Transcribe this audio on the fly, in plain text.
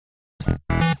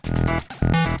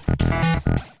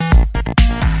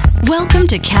Welcome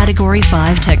to Category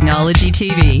 5 Technology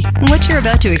TV. What you're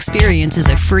about to experience is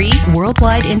a free,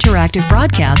 worldwide interactive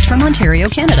broadcast from Ontario,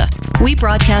 Canada. We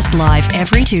broadcast live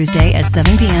every Tuesday at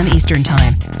 7 p.m. Eastern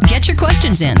Time. Get your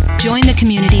questions in. Join the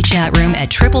community chat room at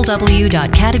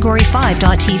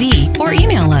www.category5.tv or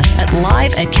email us at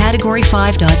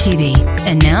live@category5.tv.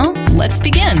 And now, let's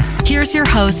begin. Here's your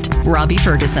host, Robbie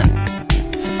Ferguson.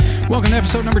 Welcome to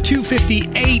episode number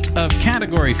 258 of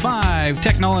Category 5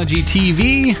 Technology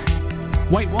TV,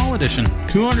 White Wall Edition.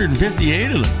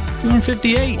 258 of them.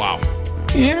 258. Wow.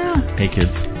 Yeah. Hey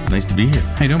kids, nice to be here.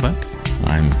 How you doing, bud?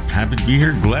 I'm happy to be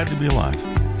here, glad to be alive.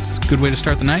 It's a good way to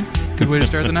start the night.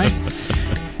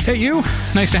 Hey, you.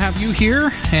 Nice to have you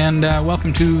here, and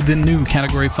welcome to the new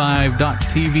Category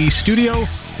 5.tv studio.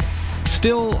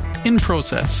 Still in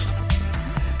process.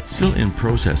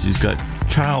 He's got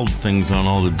child things on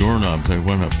all the doorknobs. I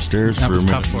went upstairs for a minute.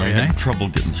 Tough for you, I had trouble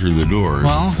getting through the door.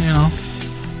 Well, you know.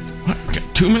 What? We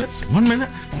got 2 minutes? 1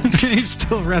 minute? He's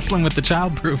still wrestling with the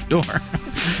child-proof door.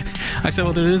 I said,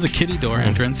 well, there is a kiddie door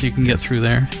entrance. You can get through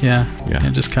there. Yeah.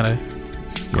 And just kind of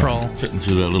crawl. Fitting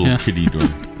through that little kiddie door.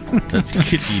 That's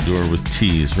kitty door with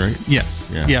T's, right? Yes.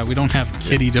 Yeah, we don't have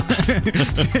kiddie door.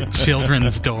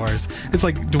 Children's doors. It's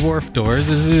like dwarf doors.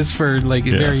 This is for like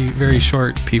very, very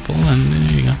short people. And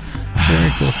there you go.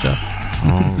 Very cool stuff.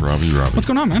 Oh, Robbie. What's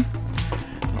going on, man?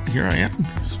 Well, here I am.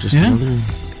 It's just another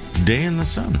day in the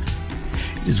sun.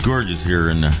 It is gorgeous here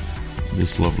in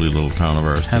this lovely little town of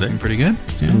ours today. Has been pretty good.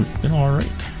 It's been all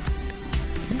right.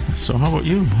 Yeah, so how about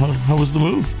you? How was the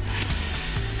move?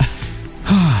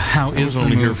 How is the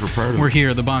move? Here for part of We're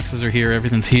here. The boxes are here.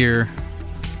 Everything's here.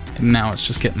 And now it's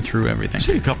just getting through everything.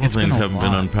 See, a couple of things haven't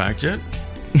been unpacked yet.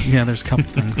 Yeah, there's a couple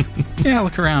things. Yeah,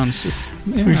 look around. It's just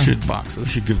boxes. We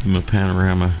should give them a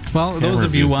panorama. Well, those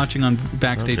of you watching on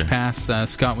Backstage Pass,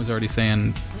 Scott was already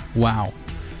saying, "Wow,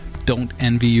 don't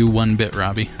envy you one bit,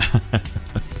 Robbie."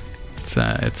 It's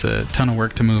a ton of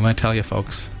work to move, I tell you,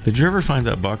 folks. Did you ever find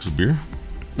that box of beer?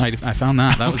 I found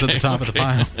that. That was at the top of the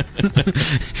pile.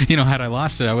 You know, had I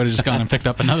lost it, I would have just gone and picked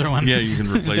up another one. Yeah, you can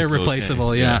replace They're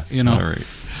replaceable, yeah. You know. All right.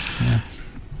 Yeah.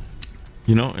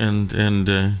 You know,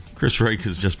 and Chris Reich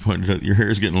has just pointed out your hair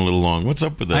is getting a little long. What's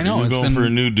up with that? I know. Are you going for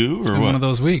a new do, it's or been what? One of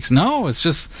those weeks. No, it's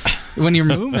just when you're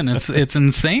moving, it's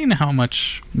insane how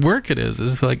much work it is.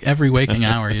 It's like every waking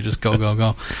hour you just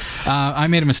go. I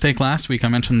made a mistake last week. I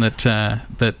mentioned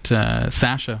that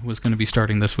Sasha was going to be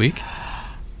starting this week.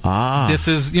 This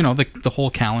is, the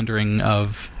whole calendaring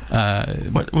of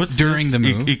what's during this? the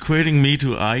move. Equating me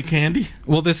to eye candy?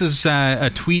 Well, this is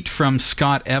a tweet from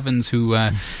Scott Evans,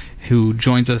 who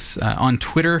joins us on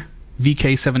Twitter,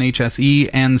 VK7HSE,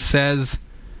 and says,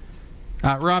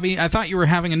 Robbie, I thought you were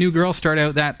having a new girl start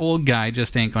out. That old guy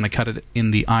just ain't going to cut it in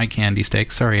the eye candy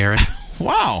steak. Sorry, Eric.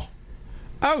 Wow.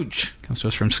 Ouch. Comes to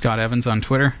us from Scott Evans on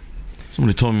Twitter.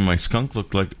 Somebody told me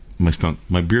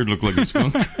my beard looked like a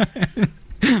skunk.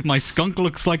 My skunk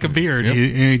looks like a beard. Yep.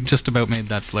 He just about made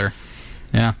that slur.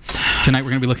 Yeah. Tonight we're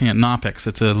going to be looking at Knoppix.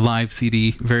 It's a live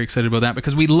CD. Very excited about that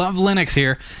because we love Linux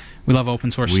here. We love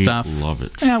open source stuff. We love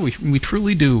it. Yeah, we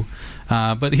truly do.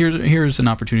 But here's an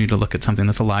opportunity to look at something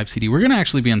that's a live CD. We're going to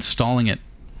actually be installing it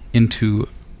into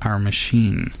our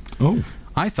machine. Oh.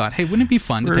 I thought, hey, wouldn't it be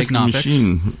fun to take the Knoppix?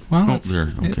 Machine? Well,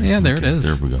 there. Okay. Yeah, there it is.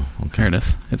 There we go. Okay. There it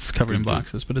is. It's covered in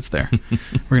boxes, but it's there.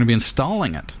 We're going to be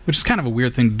installing it, which is kind of a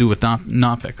weird thing to do with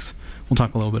Knoppix. We'll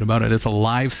talk a little bit about it. It's a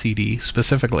live CD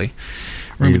specifically.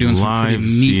 We're going to be doing some pretty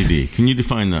neat CD. Can you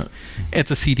define that? It's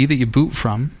a CD that you boot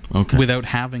from without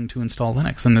having to install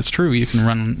Linux. And it's true, you can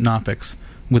run Knoppix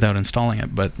without installing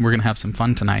it, but we're going to have some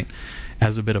fun tonight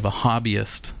as a bit of a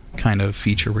hobbyist kind of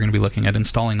feature. We're going to be looking at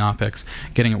installing Knoppix,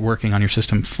 getting it working on your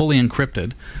system fully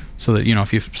encrypted so that,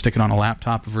 if you stick it on a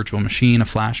laptop, a virtual machine, a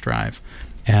flash drive,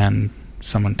 and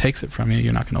someone takes it from you,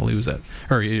 you're not going to lose it.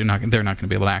 Or they're not going to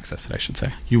be able to access it, I should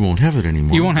say. You won't have it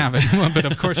anymore. You won't have it. But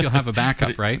of course you'll have a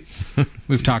backup, right?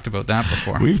 We've talked about that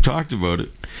before. We've talked about it.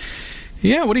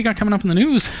 Yeah, what do you got coming up in the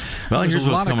news? Well, here's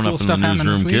what's coming up in the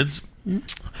newsroom, kids. Yeah.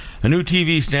 A new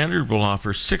TV standard will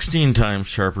offer 16 times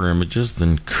sharper images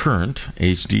than current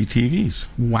HD TVs.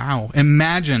 Wow.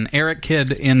 Imagine Eric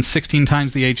Kidd in 16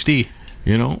 times the HD.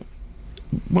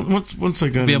 Once I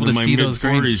got into my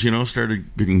mid-40s,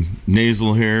 started getting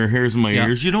nasal hairs in my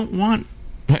ears. You don't want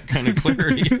that kind of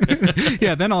clarity.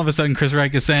 Yeah, then all of a sudden Chris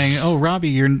Reich is saying, "Oh, Robbie,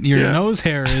 your nose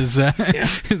hair is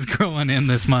growing in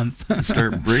this month."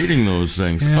 Start braiding those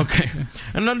things. Yeah. Okay.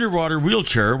 An underwater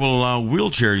wheelchair will allow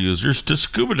wheelchair users to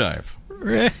scuba dive.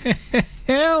 Really?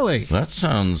 That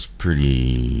sounds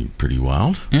pretty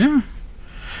wild. Yeah.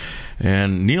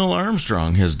 And Neil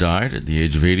Armstrong has died at the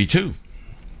age of 82.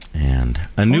 And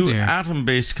a new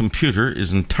Atom-based computer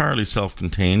is entirely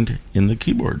self-contained in the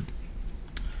keyboard.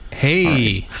 Hey.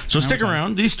 Right. So stick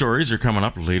around. These stories are coming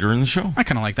up later in the show. I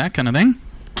kind of like that kind of thing.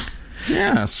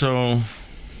 Yeah, so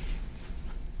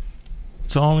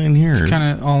it's all in here. It's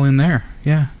kind of all in there.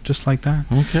 Yeah, just like that.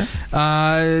 Okay.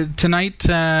 Tonight,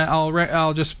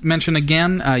 I'll just mention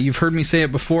again, you've heard me say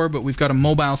it before, but we've got a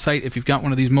mobile site. If you've got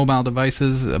one of these mobile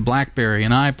devices, a BlackBerry,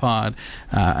 an iPod,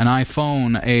 an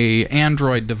iPhone, a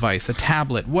Android device, a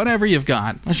tablet, whatever you've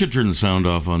got. I should turn the sound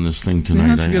off on this thing tonight.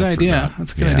 Yeah, that's a good idea.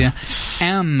 That's a good idea.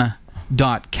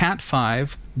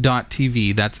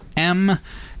 m.cat5.tv. That's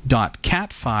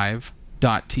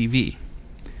m.cat5.tv.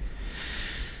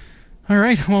 All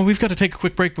right, well, we've got to take a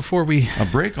quick break before we... A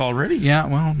break already? Yeah,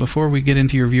 well, before we get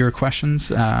into your viewer questions...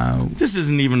 This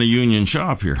isn't even a union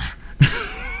shop here.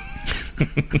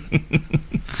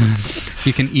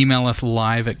 You can email us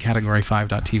live at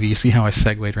category5.tv. You see how I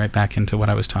segued right back into what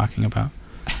I was talking about?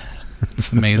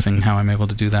 It's amazing how I'm able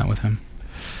to do that with him.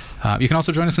 You can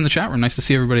also join us in the chat room. Nice to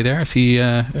see everybody there. I see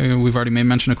we've already made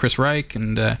mention of Chris Reich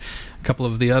and a couple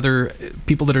of the other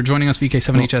people that are joining us,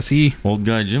 VK7HSE. Old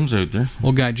Guy Jim's out there.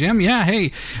 Old Guy Jim, yeah.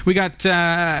 Hey, we got...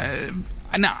 now,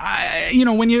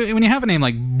 when you have a name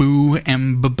like Boo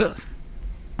Mbb,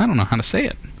 I don't know how to say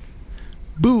it.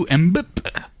 Boo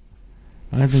Mbb.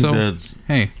 I think that's...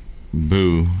 Hey.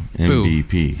 Boo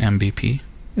MBP. MBP.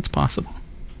 It's possible.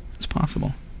 It's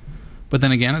possible. But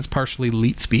then again, it's partially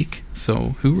Leet speak,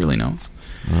 so who really knows?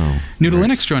 Oh, New to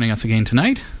Linux joining us again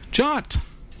tonight. Jot.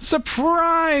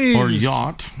 Surprise! Or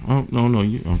Yacht. Oh, no.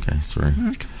 Okay, sorry.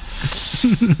 Okay.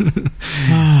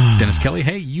 Dennis Kelly.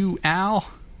 Hey, you Al.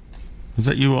 Is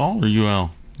that you all or you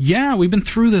Al? Yeah, we've been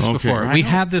through this before. We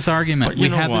had this argument. We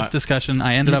had this discussion.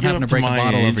 I ended up having to break a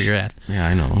bottle over your head. Yeah,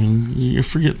 I know. You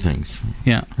forget things.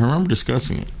 Yeah. I remember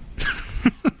discussing it.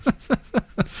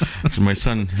 So my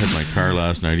son had my car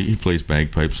last night. He plays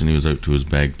bagpipes, and he was out to his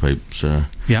bagpipes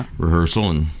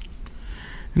rehearsal, and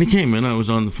he came in. I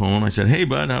was on the phone. I said, "Hey,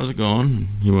 bud, how's it going?" And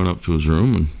he went up to his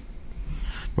room, and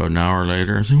about an hour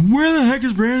later, I said, "Where the heck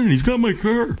is Brandon? He's got my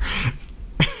car."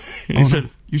 And he said,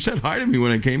 "You said hi to me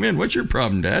when I came in. What's your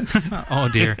problem, Dad?" Oh,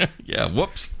 dear. Yeah,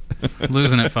 whoops.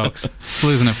 Losing it, folks.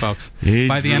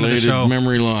 By the end of the show,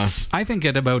 memory loss. I think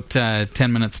at about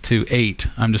 10 minutes to 8,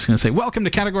 I'm just going to say, welcome to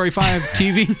Category 5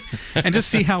 TV, and just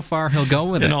see how far he'll go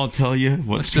with it. And I'll tell you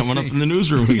what's coming up in the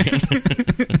newsroom again.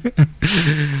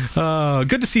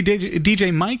 Good to see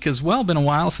DJ Mike as well. Been a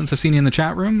while since I've seen you in the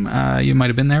chat room. You might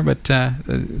have been there, but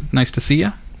nice to see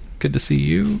you. Good to see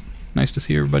you. Nice to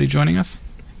see everybody joining us.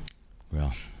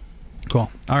 Well. Cool.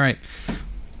 All right.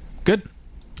 Good.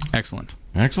 Excellent.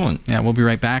 Yeah, we'll be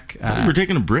right back. We're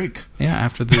taking a break. Yeah,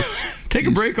 after this. Take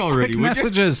a break already.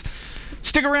 Messages.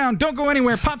 Stick around. Don't go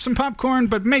anywhere. Pop some popcorn,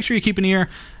 but make sure you keep an ear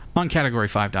on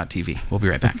Category5.tv. We'll be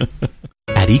right back.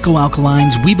 At Eco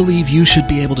Alkalines, we believe you should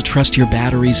be able to trust your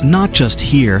batteries not just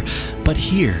here, but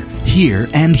here,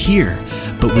 and here.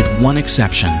 But with one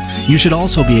exception, you should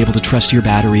also be able to trust your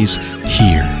batteries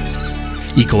here.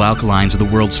 Eco Alkalines are the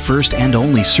world's first and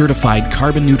only certified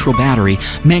carbon-neutral battery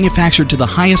manufactured to the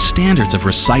highest standards of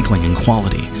recycling and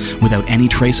quality, without any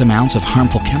trace amounts of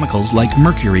harmful chemicals like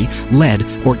mercury, lead,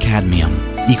 or cadmium.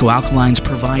 Eco Alkalines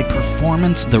provide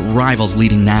performance that rivals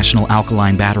leading national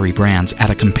alkaline battery brands at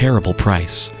a comparable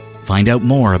price. Find out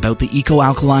more about the Eco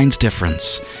Alkalines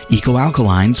difference.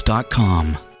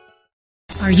 EcoAlkalines.com.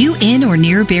 Are you in or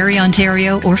near Barrie,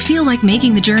 Ontario, or feel like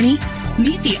making the journey?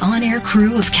 Meet the on-air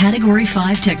crew of Category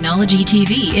 5 Technology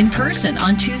TV in person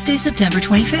on Tuesday, September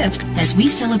 25th, as we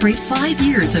celebrate 5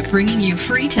 years of bringing you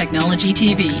free technology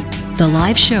TV. The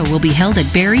live show will be held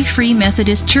at Barrie Free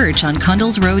Methodist Church on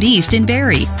Cundles Road East in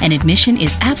Barrie, and admission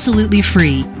is absolutely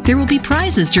free. There will be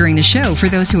prizes during the show for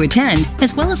those who attend,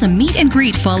 as well as a meet and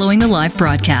greet following the live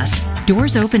broadcast.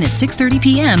 Doors open at 6:30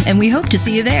 p.m. and we hope to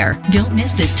see you there. Don't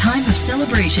miss this time of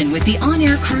celebration with the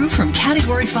on-air crew from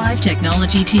Category 5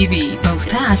 Technology TV, both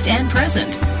past and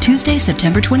present. Tuesday,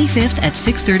 September 25th at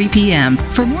 6:30 p.m.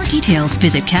 For more details,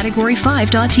 visit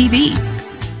category5.tv.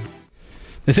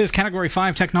 This is Category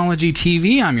 5 Technology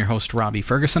TV. I'm your host, Robbie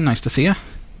Ferguson. Nice to see you.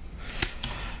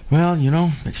 Well,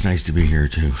 it's nice to be here,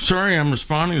 too. Sorry, I'm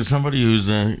responding to somebody who's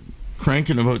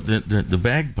cranking about the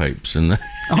bagpipes. And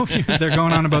oh, they're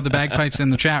going on about the bagpipes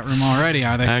in the chat room already,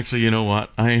 are they? Actually, you know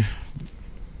what?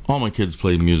 All my kids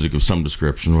play music of some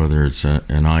description, whether it's an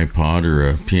iPod or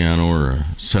a piano or a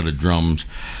set of drums,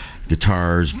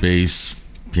 guitars, bass,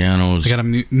 pianos. They got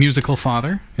a musical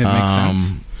father. It makes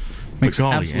sense. Makes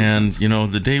absolute sense.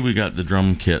 And, the day we got the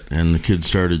drum kit and the kids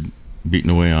started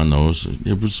beating away on those,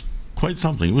 it was quite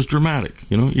something. It was dramatic,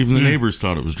 Even the neighbors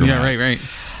thought it was dramatic. Yeah, right.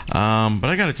 But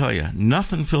I got to tell you,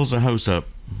 nothing fills a house up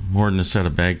more than a set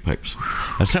of bagpipes.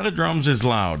 A set of drums is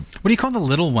loud. What do you call the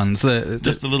little ones?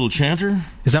 Just a little chanter?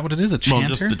 Is that what it is, a chanter? Well,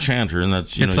 just the chanter, and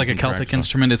that's, it's like a Celtic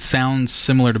instrument. It sounds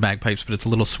similar to bagpipes, but it's a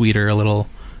little sweeter, a little...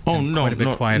 quite a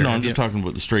bit quieter. No, I'm just talking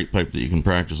about the straight pipe that you can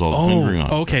practice all the fingering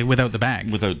on. Okay, without the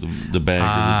bag. Without the bag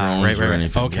or the drones or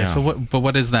anything. Okay, so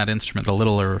what is that instrument, the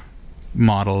littler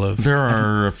model of... There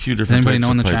are a few different types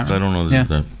of pipes. I don't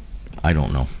know. I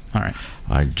don't know. All right.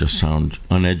 I'd just sound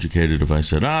uneducated if I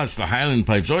said, it's the Highland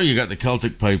pipes. Oh, you got the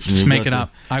Celtic pipes. And just make it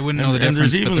up. I wouldn't know the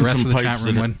difference, but the rest of the chat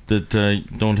room would.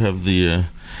 That don't have the,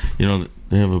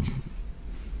 they have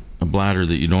a bladder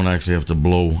that you don't actually have to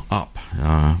blow up,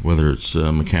 whether it's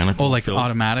mechanical. Oh, like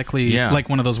automatically? Yeah. Like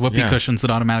one of those whoopee cushions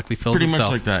that automatically fills itself. Pretty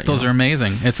much like that. Those are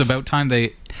amazing. It's about time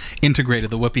they integrated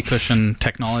the whoopee cushion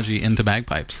technology into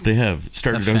bagpipes. They have. It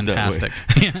started out fantastic.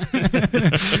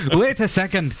 That way. Wait a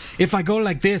second. If I go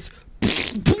like this...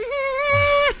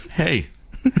 Hey.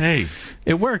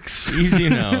 It works. Easy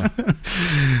now.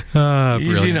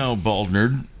 Easy now, bald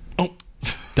nerd.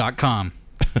 .com.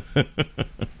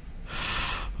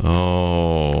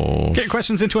 Oh. Get your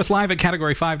questions into us live at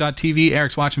Category5.tv.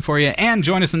 Eric's watching for you. And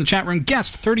join us in the chat room.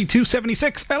 Guest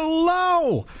 3276.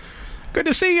 Hello. Good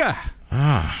to see you.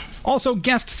 Also,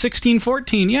 Guest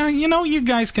 1614. Yeah, you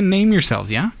guys can name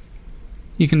yourselves, yeah?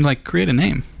 You can, create a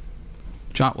name.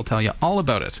 Jot will tell you all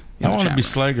about it. I want to be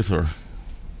Slagathor.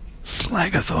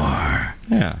 Slagathor.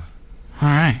 Yeah. All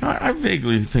right. I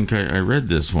vaguely think I read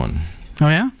this one. Oh,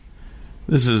 yeah?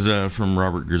 This is from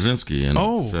Robert Grzinski.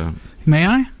 And may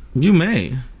I? You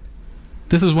may.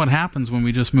 This is what happens when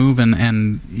we just move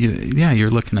and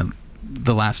you're looking at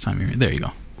the last time there you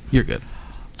go. You're good.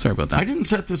 Sorry about that. I didn't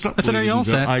set this up. I said, are you all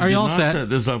set? Are you all set? I did not set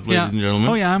this up, ladies and gentlemen.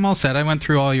 Oh, yeah, I'm all set. I went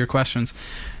through all your questions.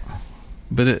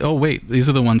 But, wait, these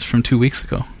are the ones from 2 weeks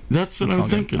ago. That's what I'm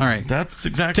thinking. All right. That's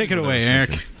exactly Take it away,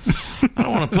 Eric. I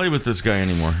don't want to play with this guy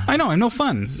anymore. I know, no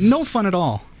fun. No fun at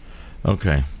all.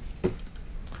 Okay.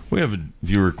 We have a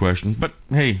viewer question, but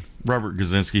hey, Robert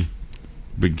Grzinski,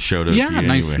 big shout out to you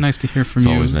anyway. Nice to hear from you.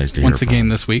 It's always nice to hear once again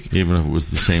this week. Even if it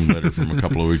was the same letter from a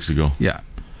couple of weeks ago. Yeah.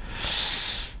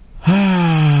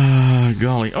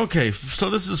 Golly. Okay, so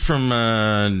this is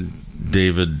from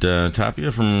David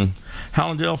Tapia from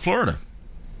Hallandale, Florida.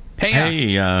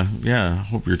 Hey,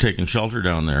 hope you're taking shelter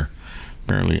down there.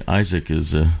 Apparently Isaac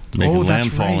is making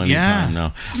landfall anytime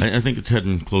now. I think it's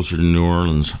heading closer to New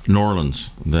Orleans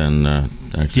than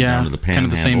actually down to the Panhandle. Kind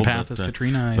of the same path as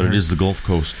Katrina. But it is the Gulf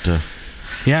Coast.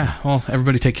 Well,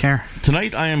 everybody take care.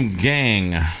 Tonight I am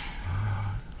gang.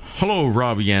 Hello,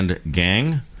 Robbie and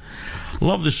gang.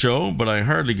 Love the show, but I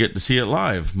hardly get to see it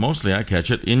live. Mostly I catch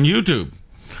it in YouTube.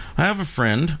 I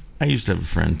used to have a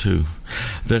friend too,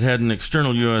 that had an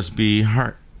external USB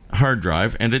hard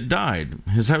drive, and it died.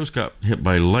 His house got hit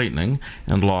by lightning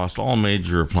and lost all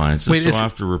major appliances.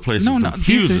 After replacing some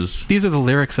fuses... These are the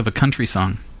lyrics of a country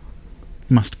song.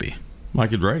 Must be. I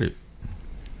could write it.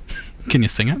 Can you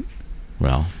sing it?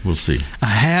 Well, we'll see. I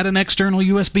had an external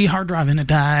USB hard drive and it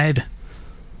died.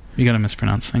 You gotta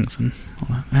mispronounce things and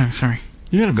all that. Sorry.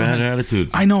 You got a bad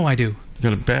attitude. I know I do. You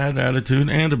got a bad attitude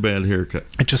and a bad haircut.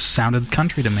 It just sounded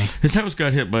country to me. His house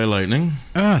got hit by lightning.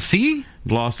 See?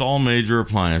 Lost all major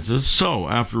appliances. So,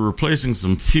 after replacing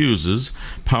some fuses,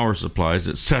 power supplies,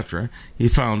 etc., he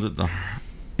found that the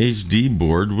HD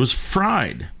board was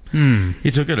fried. He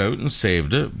took it out and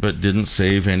saved it, but didn't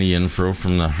save any info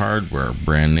from the hardware,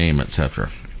 brand name,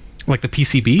 etc. Like the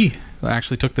PCB? I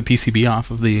actually took the PCB off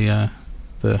of the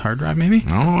hard drive, maybe? I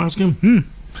don't know, ask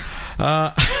him.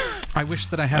 I wish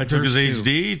that I had. I took his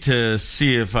HD to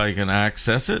see if I can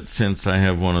access it, since I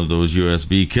have one of those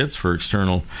USB kits for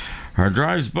external hard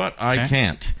drives, but I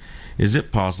can't. Is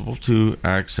it possible to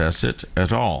access it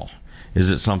at all? Is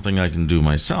it something I can do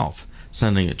myself?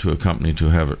 Sending it to a company to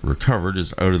have it recovered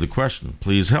is out of the question.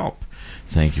 Please help.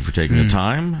 Thank you for taking the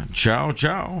time. Ciao,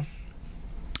 ciao.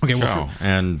 Okay, ciao.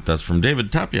 And that's from David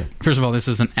Tapia. First of all, this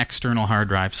is an external hard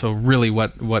drive, so really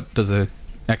what does a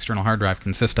external hard drive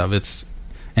consist of? It's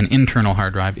an internal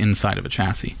hard drive inside of a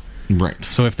chassis. Right.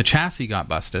 So if the chassis got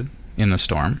busted in the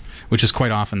storm, which is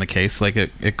quite often the case, like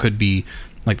it could be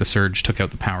like the surge took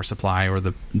out the power supply or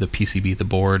the PCB, the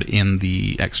board in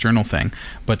the external thing,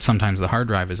 but sometimes the hard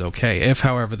drive is okay. If,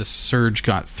 however, the surge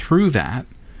got through that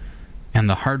and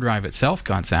the hard drive itself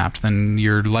got zapped, then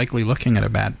you're likely looking at a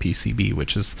bad PCB,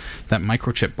 which is that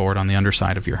microchip board on the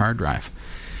underside of your hard drive.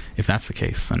 If that's the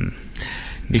case, then...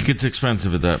 It gets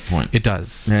expensive at that point. It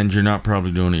does. And you're not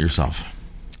probably doing it yourself.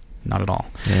 Not at all.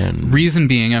 And reason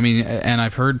being, I mean, and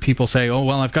I've heard people say, oh,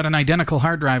 well, I've got an identical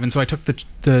hard drive, and so I took the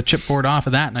chipboard off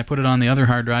of that and I put it on the other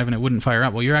hard drive and it wouldn't fire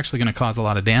up. Well, you're actually going to cause a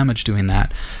lot of damage doing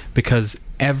that, because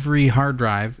every hard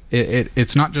drive,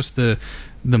 it's not just the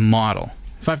model.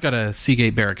 If I've got a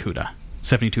Seagate Barracuda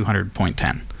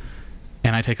 7200.10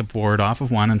 and I take a board off of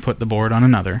one and put the board on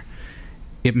another,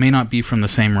 it may not be from the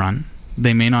same run.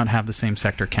 They may not have the same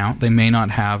sector count. They may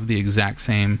not have the exact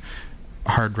same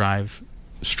hard drive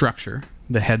structure.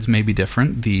 The heads may be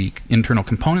different. The internal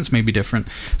components may be different.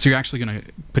 So you're actually going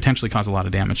to potentially cause a lot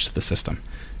of damage to the system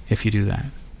if you do that.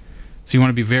 So you want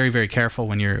to be very, very careful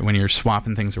when you're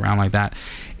swapping things around like that.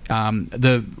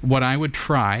 What I would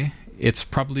try, it's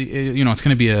probably, it's going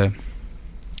to be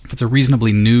if it's a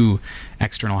reasonably new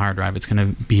external hard drive, it's going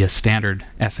to be a standard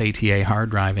SATA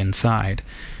hard drive inside.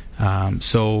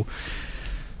 So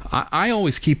I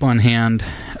always keep on hand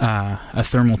a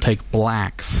Thermaltake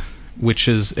Blacks, which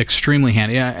is extremely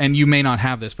handy. And you may not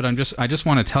have this, but I just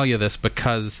want to tell you this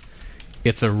because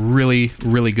it's a really,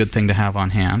 really good thing to have on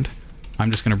hand.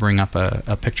 I'm just going to bring up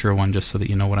a picture of one just so that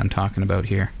you know what I'm talking about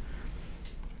here.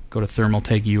 Go to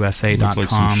thermaltakeusa.com. Looks like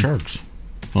some sharks.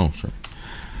 Oh, sorry.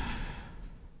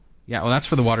 Yeah, well, that's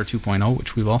for the Water 2.0,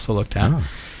 which we've also looked at. Oh.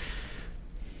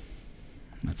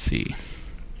 Let's see.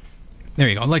 There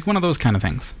you go. Like one of those kind of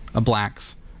things. A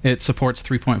Blacks. It supports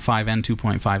 3.5 and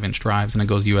 2.5 inch drives, and it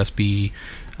goes USB,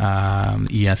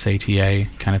 eSATA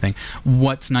kind of thing.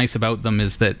 What's nice about them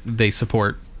is that they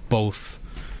support both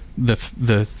the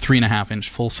 3.5 inch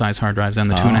full size hard drives and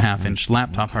the 2.5 inch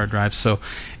laptop hard drives. So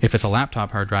if it's a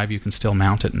laptop hard drive, you can still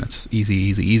mount it, and it's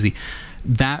easy.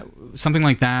 Something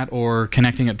like that, or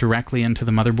connecting it directly into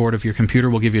the motherboard of your computer,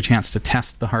 will give you a chance to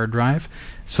test the hard drive,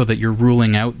 so that you're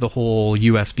ruling out the whole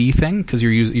USB thing, because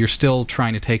you're still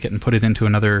trying to take it and put it into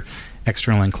another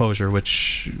external enclosure,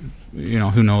 which,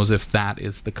 who knows if that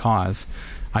is the cause.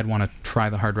 I'd want to try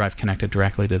the hard drive connected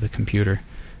directly to the computer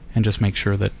and just make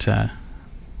sure that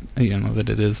that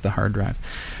it is the hard drive.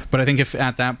 But I think if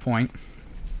at that point,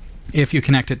 if you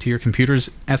connect it to your computer's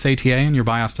SATA and your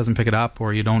BIOS doesn't pick it up,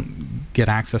 or you don't get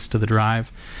access to the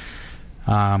drive,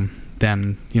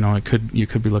 then you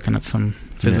could be looking at some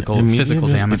physical damage to the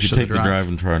drive. If you take the drive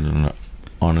and try it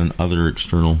on another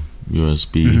external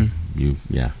USB,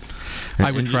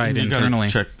 I would try it internally.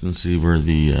 You check and see where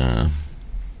the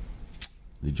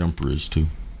jumper is too.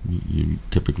 You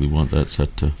typically want that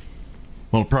set to.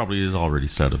 Well, it probably is already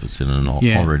set if it's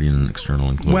already in an external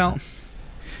enclosure. Well.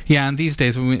 Yeah, and these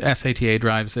days, when SATA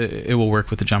drives, it will work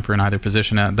with the jumper in either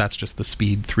position. That's just the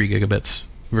speed, 3 gigabits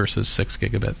versus 6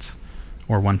 gigabits,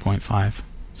 or 1.5.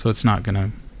 So it's not going to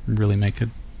really make a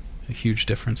huge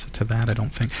difference to that, I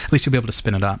don't think. At least you'll be able to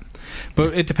spin it up.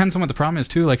 But it depends on what the problem is,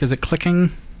 too. Like, is it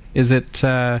clicking? Is it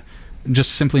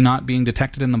just simply not being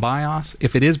detected in the BIOS?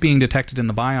 If it is being detected in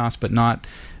the BIOS, but not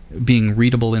being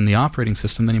readable in the operating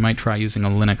system, then you might try using a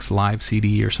Linux Live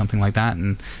CD or something like that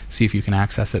and see if you can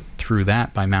access it through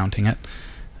that by mounting it.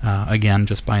 Again,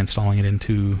 just by installing it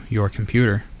into your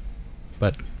computer.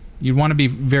 But you want to be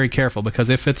very careful, because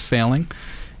if it's failing,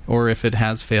 or if it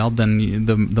has failed, then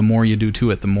the more you do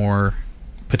to it, the more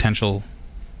potential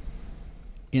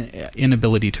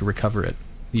inability to recover it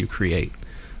you create.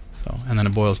 So, and then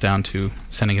it boils down to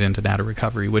sending it into data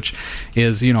recovery, which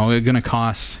is, going to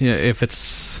cost, if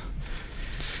it's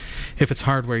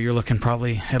hardware, you're looking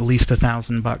probably at least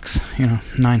 $1,000,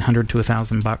 $900 to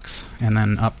 $1,000, and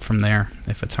then up from there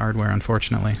if it's hardware,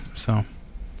 unfortunately. So,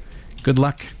 good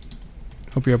luck.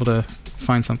 Hope you're able to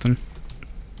find something.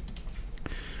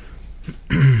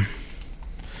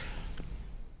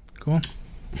 Cool.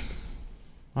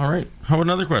 All right. How about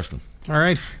another question? All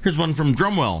right. Here's one from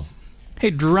Drumwell.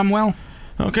 Hey, Drumwell.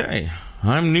 Okay.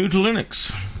 I'm new to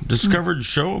Linux. Discovered the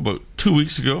show about 2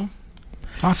 weeks ago.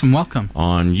 Awesome. Welcome.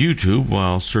 On YouTube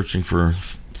while searching for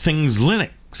things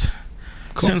Linux.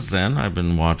 Cool. Since then, I've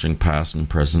been watching past and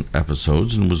present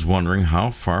episodes and was wondering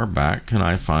how far back can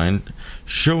I find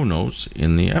show notes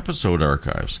in the episode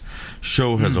archives.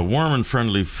 Show has a warm and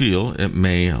friendly feel. It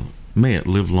may it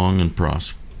live long and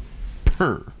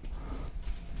prosper.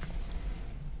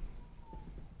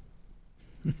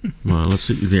 Well, let's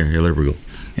see. There we go.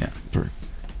 Yeah.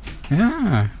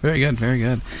 Yeah. Very good. Very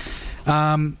good.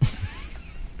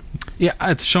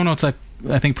 The show notes I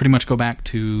think pretty much go back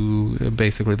to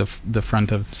basically the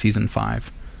front of season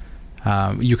 5.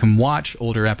 You can watch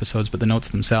older episodes, but the notes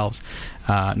themselves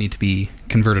need to be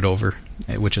converted over,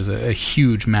 which is a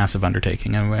huge, massive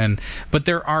undertaking. But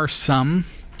there are some.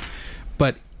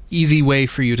 But easy way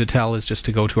for you to tell is just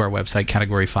to go to our website,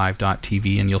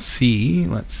 category5.tv, and you'll see,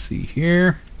 let's see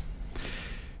here,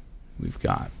 we've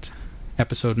got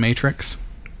episode matrix,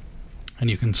 And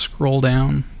you can scroll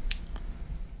down.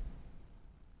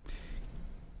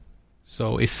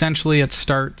 So essentially it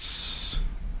starts...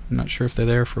 I'm not sure if they're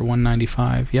there for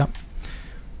 195. Yep.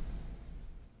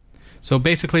 So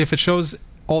basically if it shows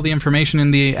all the information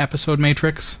in the episode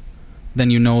matrix, then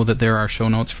you know that there are show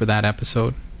notes for that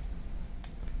episode.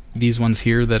 These ones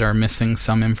here that are missing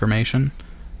some information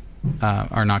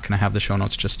are not going to have the show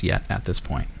notes just yet at this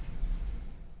point.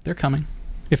 They're coming.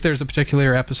 If there's a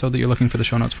particular episode that you're looking for the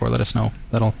show notes for, let us know.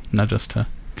 That'll nudge us to...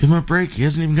 Give him a break. He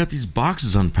hasn't even got these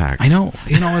boxes unpacked. I know.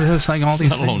 You know, there's like all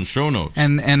these Not alone show notes.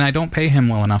 And I don't pay him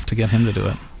well enough to get him to do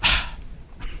it.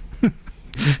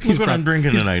 He's what I'm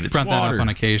drinking tonight. It's brought water. That up on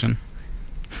occasion.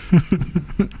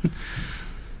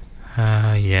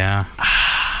 Yeah.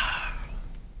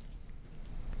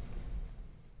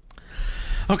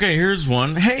 Okay, here's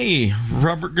one. Hey,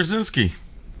 Robert Grzinski.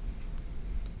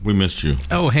 We missed you.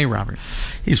 Oh, hey, Robert.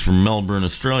 He's from Melbourne,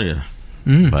 Australia,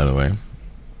 by the way.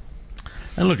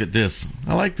 And look at this.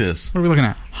 I like this. What are we looking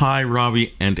at? Hi,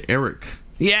 Robbie and Eric.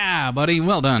 Yeah, buddy.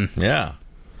 Well done. Yeah.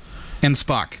 And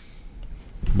Spock.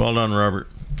 Well done, Robert.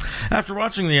 After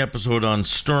watching the episode on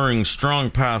storing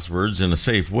strong passwords in a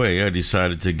safe way, I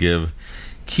decided to give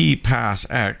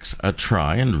KeePassX a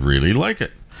try and really like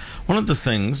it. One of the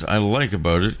things I like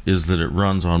about it is that it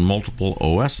runs on multiple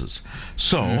OSs.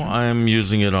 So I am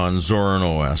using it on Zorin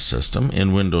OS system,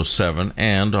 in Windows 7,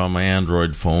 and on my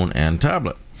Android phone and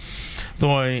tablet.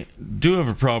 Though I do have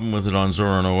a problem with it on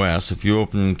Zorin OS, if you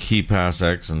open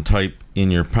KeePassX and type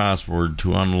in your password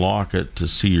to unlock it to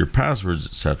see your passwords,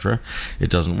 etc.,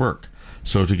 it doesn't work.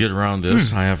 So to get around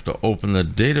this, I have to open the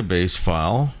database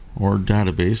file, or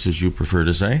database as you prefer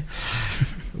to say,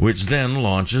 which then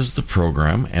launches the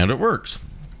program, and it works.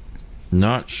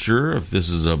 Not sure if this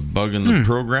is a bug in the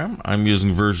program. I'm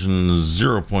using version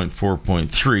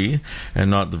 0.4.3 and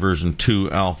not the version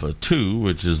 2 Alpha 2,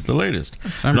 which is the latest.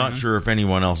 Not sure if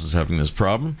anyone else is having this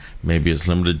problem. Maybe it's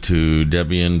limited to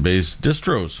Debian-based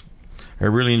distros. I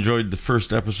really enjoyed the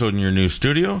first episode in your new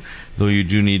studio, though you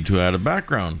do need to add a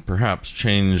background. Perhaps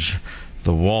change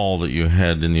the wall that you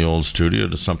had in the old studio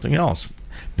to something else.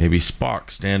 Maybe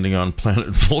Spock standing on planet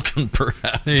Vulcan,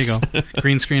 perhaps. There you go.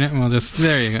 Green screen it, and we'll just...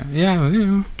 There you go. Yeah, you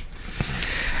know.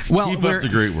 Well, keep up the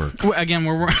great work. Again,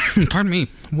 we're pardon me.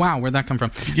 Wow, where'd that come from?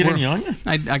 Did you get any on you?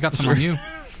 I got some on you.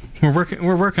 We're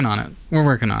working on it. We're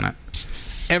working on it.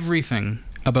 Everything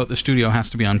about the studio has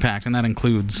to be unpacked, and that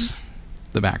includes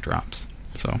the backdrops.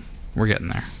 So we're getting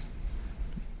there.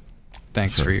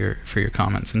 Thanks for your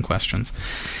comments and questions.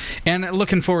 And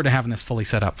looking forward to having this fully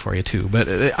set up for you, too. But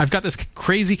I've got this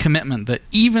crazy commitment that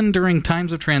even during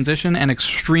times of transition and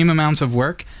extreme amounts of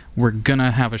work, we're going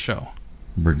to have a show.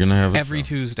 We're going to have a every show.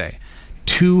 Tuesday.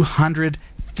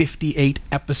 258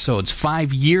 episodes.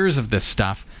 5 years of this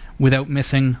stuff without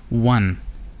missing one.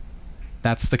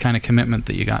 That's the kind of commitment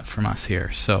that you got from us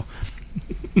here. So...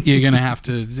 You're going to have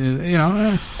to,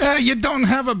 you don't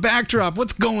have a backdrop.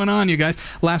 What's going on, you guys?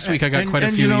 Last week I got quite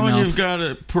a few emails. And you've got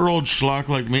a poor old schlock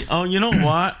like me. Oh, you know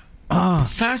what?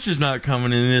 Sasha's not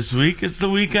coming in this week. It's the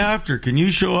week after. Can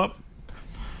you show up?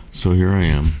 So here I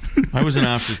am. I was an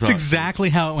afterthought. That's exactly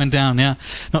how it went down, yeah.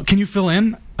 No, can you fill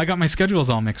in? I got my schedules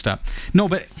all mixed up. No,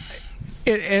 but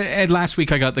last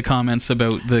week I got the comments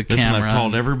about the camera. Listen, I've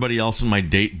called everybody else in my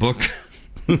date book.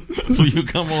 Will you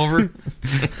come over?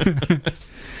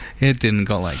 It didn't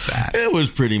go like that. It was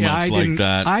pretty much like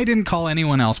that. I didn't call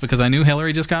anyone else because I knew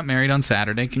Hillary just got married on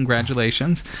Saturday.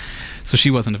 Congratulations. So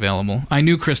she wasn't available. I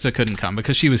knew Krista couldn't come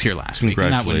because she was here last week,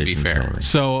 and that wouldn't be fair. Hillary.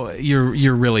 So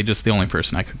you're really just the only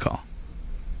person I could call.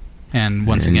 And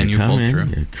once again, you pulled through.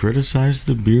 You criticized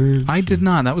the beard. I did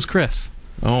not. That was Chris.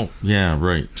 Oh, yeah,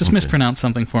 right. Just mispronounce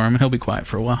something for him, and he'll be quiet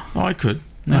for a while. Oh, I could.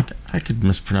 Yeah. I could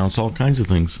mispronounce all kinds of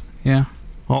things. Yeah.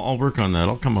 I'll work on that.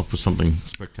 I'll come up with something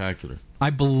spectacular. I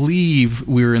believe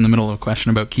we were in the middle of a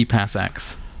question about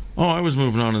KeePassX. Oh, I was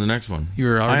moving on to the next one. You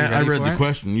were already ready I read for the it?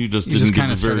 question. You just didn't give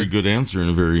a very good answer in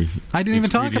a very I didn't even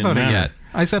talk about manner. it yet.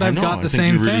 I said I've got the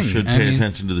same thing. You really should pay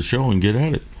attention to the show and get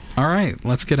at it. All right,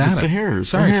 let's get at it. It's the hair. It's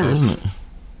Sorry, the hair, folks. isn't it?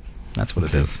 That's what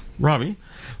it is. Robbie,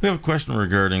 we have a question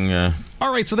regarding...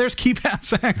 All right, so there's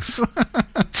KeePassX.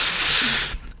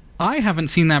 I haven't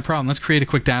seen that problem. Let's create a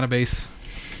quick database.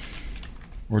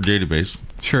 Or database.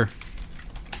 Sure.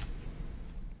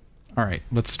 All right,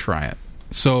 let's try it.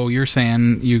 So you're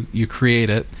saying you create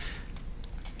it.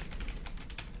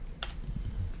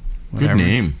 Whatever. Good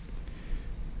name.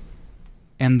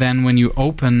 And then when you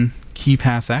open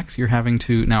KeePassX, you're having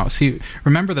to... Now, see,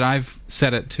 remember that I've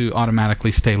set it to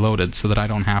automatically stay loaded so that I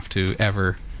don't have to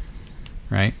ever...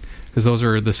 Right? Because those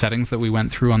are the settings that we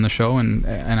went through on the show, and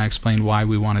I explained why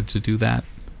we wanted to do that.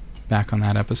 back on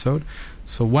that episode.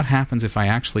 So what happens if I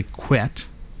actually quit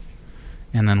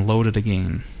and then load it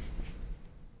again?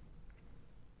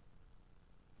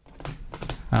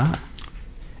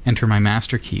 Enter my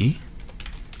master key.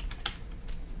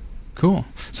 Cool.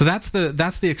 So that's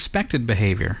the expected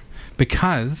behavior,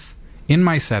 because in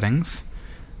my settings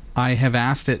I have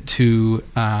asked it to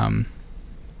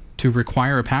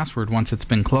require a password once it's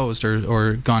been closed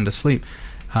or gone to sleep,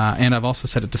 and I've also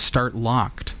set it to start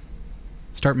locked,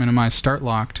 start minimized, start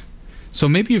locked. So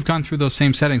maybe you've gone through those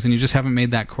same settings and you just haven't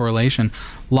made that correlation.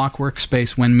 Lock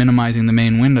workspace when minimizing the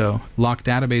main window. Lock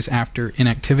database after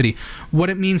inactivity. What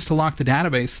it means to lock the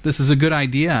database, this is a good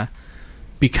idea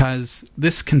because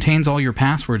this contains all your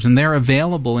passwords and they're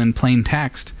available in plain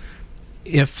text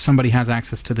if somebody has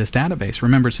access to this database.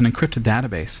 Remember, it's an encrypted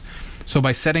database. So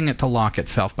by setting it to lock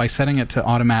itself, by setting it to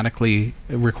automatically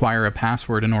require a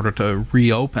password in order to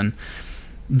reopen,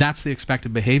 that's the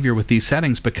expected behavior with these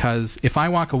settings, because if I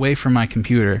walk away from my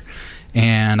computer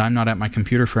and I'm not at my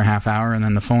computer for a half hour and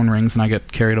then the phone rings and I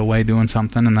get carried away doing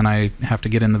something and then I have to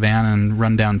get in the van and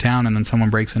run downtown and then someone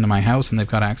breaks into my house and they've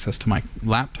got access to my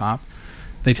laptop,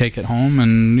 they take it home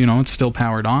and, you know, it's still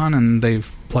powered on and they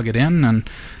plug it in and,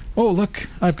 oh, look,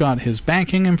 I've got his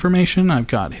banking information, I've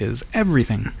got his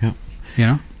everything. Yeah. You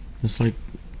know? It's like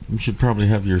you should probably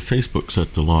have your Facebook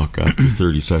set to lock after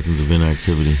 30 seconds of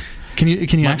inactivity. Can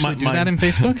you actually do that in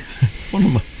Facebook? one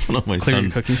of my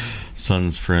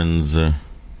son's friends'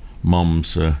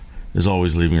 mums is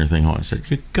always leaving her thing home. I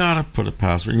said, you gotta put a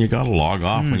password and you gotta log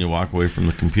off when you walk away from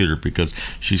the computer, because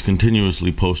she's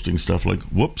continuously posting stuff like,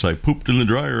 whoops, I pooped in the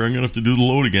dryer, I'm gonna have to do the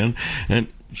load again. And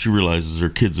she realizes her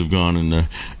kids have gone and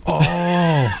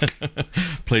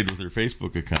played with her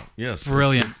Facebook account. Yes.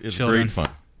 Brilliant. It's great fun.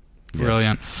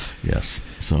 Brilliant. Yes.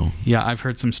 So. Yeah, I've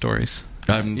heard some stories.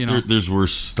 There's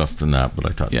worse stuff than that, but I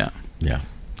thought, yeah, I'm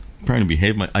trying to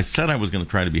behave. I said I was going to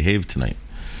try to behave tonight.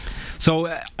 So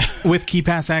with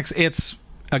KeePass X, it's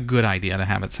a good idea to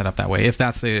have it set up that way. If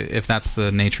that's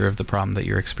the nature of the problem that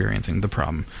you're experiencing,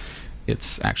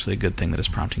 it's actually a good thing that it's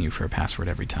prompting you for a password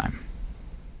every time.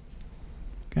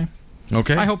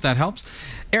 Okay. I hope that helps.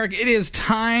 Eric, it is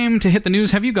time to hit the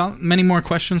news. Have you got many more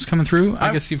questions coming through?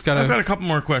 I guess you've got I've got a couple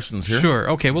more questions here.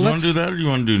 Sure. Okay. Well, do you want to do that, or do you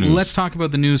want to do news? Let's talk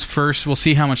about the news first. We'll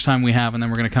see how much time we have, and then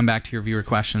we're going to come back to your viewer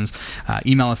questions.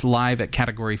 Email us live at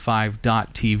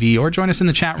category5.tv, or join us in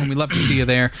the chat room. We'd love to see you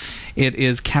there. It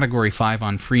is Category 5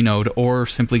 on Freenode, or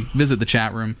simply visit the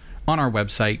chat room on our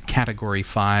website,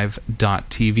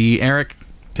 category5.tv. Eric,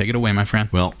 take it away, my friend.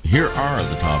 Well, here are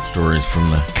the top stories from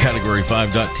the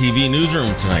Category5.tv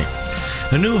newsroom tonight.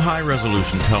 A new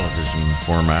high-resolution television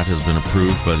format has been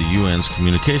approved by the UN's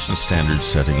Communications Standards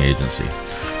Setting Agency.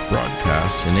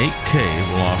 Broadcasts in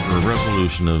 8K will offer a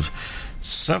resolution of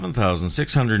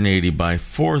 7,680 by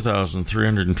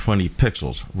 4,320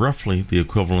 pixels, roughly the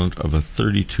equivalent of a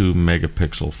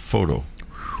 32-megapixel photo.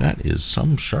 That is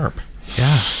some sharp.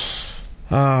 Yeah.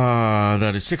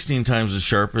 That is 16 times as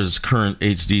sharp as current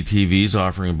HD TVs,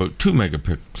 offering about 2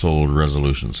 megapixel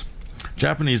resolutions.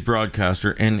 Japanese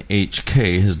broadcaster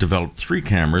NHK has developed 3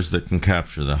 cameras that can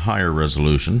capture the higher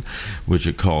resolution, which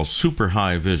it calls Super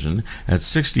High Vision, at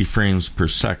 60 frames per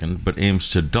second, but aims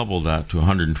to double that to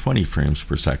 120 frames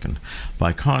per second.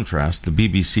 By contrast, the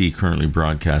BBC currently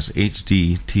broadcasts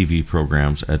HD TV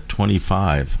programs at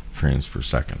 25 frames per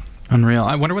second. Unreal.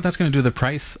 I wonder what that's going to do to the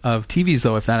price of TVs,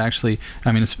 though, if that actually,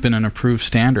 I mean, it's been an approved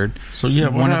standard. So, yeah,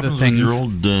 what happens with your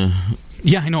old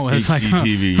yeah, I know. It's HD like,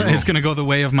 TV, it's going to go the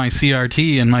way of my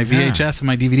CRT and my VHS and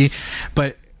my DVD.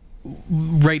 But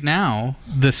right now,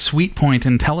 the sweet point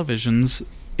in televisions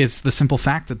is the simple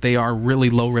fact that they are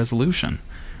really low resolution.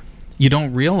 You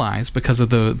don't realize, because of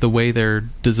the way they're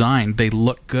designed, they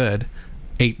look good.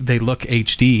 They look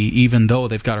HD, even though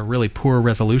they've got a really poor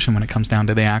resolution when it comes down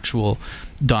to the actual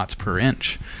dots per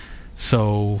inch.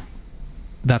 So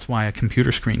that's why a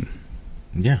computer screen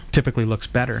typically looks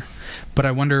better. But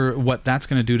I wonder what that's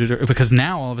going to do because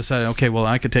now all of a sudden, okay, well,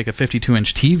 I could take a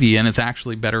 52-inch TV and it's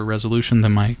actually better resolution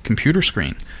than my computer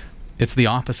screen. It's the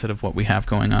opposite of what we have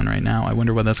going on right now. I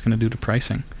wonder what that's going to do to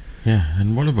pricing. Yeah,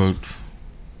 and what about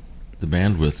the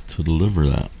bandwidth to deliver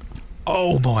that?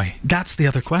 Oh boy, that's the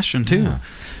other question too,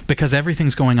 because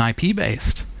everything's going IP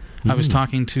based. I was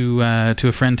talking to a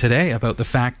friend today about the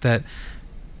fact that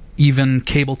even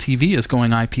cable TV is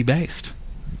going IP based.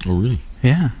 Oh really?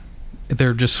 Yeah,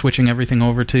 they're just switching everything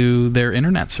over to their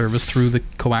internet service through the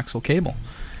coaxial cable.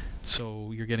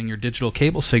 So you're getting your digital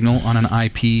cable signal on an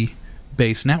IP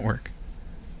based network.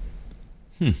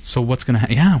 So what's gonna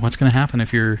happen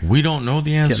if you're? We don't know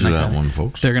the answer to that one,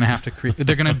 folks. They're gonna have to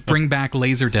they're gonna bring back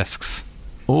laser discs.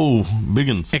 Oh, big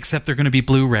ones. Except they're gonna be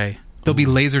Blu-ray. There'll be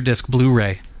Laserdisc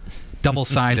Blu-ray,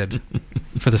 double-sided,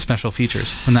 for the special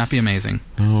features. Wouldn't that be amazing?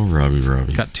 Oh,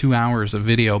 Robbie. Got 2 hours of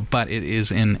video, but it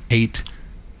is in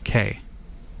 8K.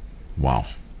 Wow.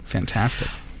 Fantastic.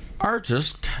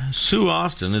 Artist Sue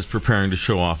Austin is preparing to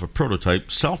show off a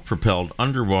prototype self-propelled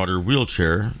underwater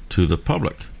wheelchair to the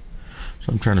public.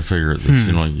 So I'm trying to figure out this.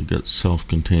 You know, you got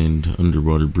self-contained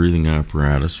underwater breathing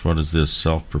apparatus. What is this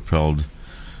self-propelled?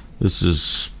 This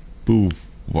is...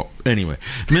 Well, anyway,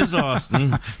 Ms.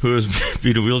 Austin, who has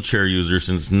been a wheelchair user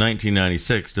since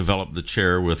 1996, developed the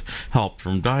chair with help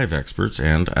from dive experts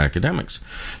and academics.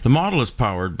 The model is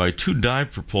powered by 2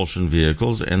 dive propulsion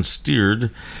vehicles and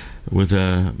steered with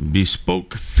a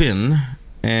bespoke fin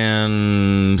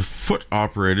and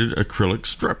foot-operated acrylic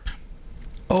strip.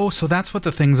 Oh, so that's what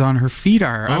the things on her feet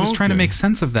are. I was trying to make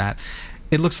sense of that.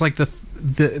 It looks like that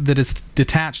it's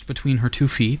detached between her 2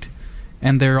 feet,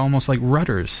 and they're almost like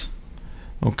rudders.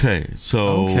 Okay,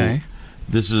 so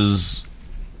this is...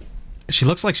 She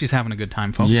looks like she's having a good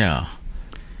time, folks. Yeah.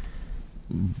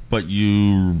 But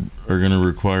you are going to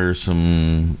require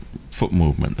some foot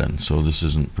movement then, so this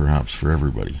isn't perhaps for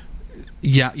everybody.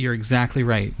 Yeah, you're exactly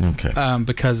right. Okay.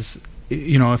 Because,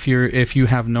 you know, if you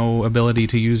have no ability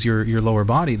to use your lower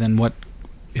body, then what...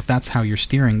 If that's how you're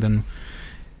steering, then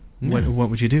what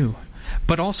would you do?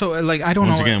 But also, like, I don't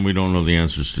know... Once again, we don't know the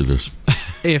answers to this.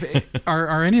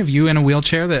 Are any of you in a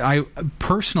wheelchair? That I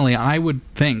would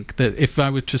think that if I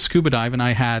were to scuba dive and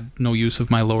I had no use of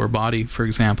my lower body, for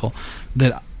example,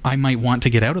 that I might want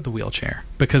to get out of the wheelchair,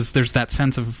 because there's that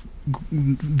sense of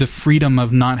the freedom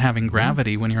of not having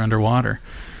gravity when you're underwater,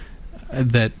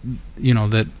 that, you know,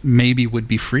 that maybe would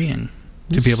be freeing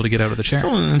to be able to get out of the chair.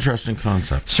 Still an interesting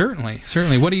concept. Certainly.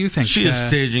 What do you think? She is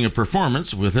staging a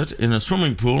performance with it in a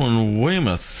swimming pool in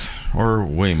Weymouth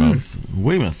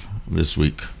this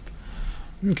week.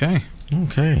 Okay.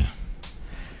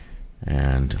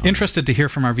 And interested to hear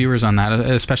from our viewers on that,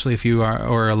 especially if you are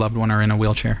or a loved one are in a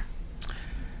wheelchair.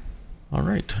 All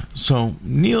right. So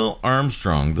Neil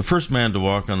Armstrong, the first man to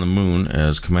walk on the moon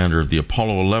as commander of the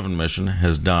Apollo 11 mission,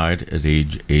 has died at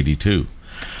age 82.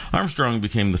 Armstrong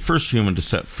became the first human to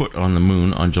set foot on the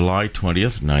moon on July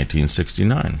 20th,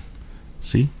 1969.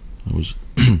 See? It was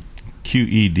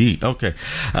QED. Okay.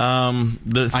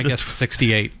 I guess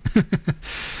 68.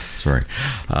 Sorry.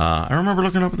 I remember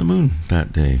looking up at the moon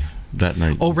that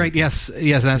night. Oh, right. Yes,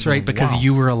 that's right, because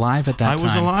you were alive at that time. I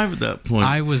was alive at that point.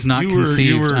 I was not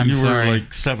conceived. I'm sorry. You were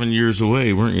like 7 years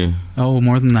away, weren't you? Oh,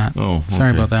 more than that. Oh, okay.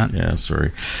 Sorry about that. Yeah,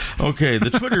 sorry. Okay, the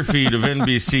Twitter feed of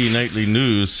NBC Nightly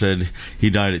News said he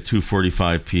died at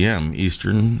 2:45 p.m.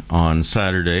 Eastern on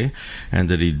Saturday, and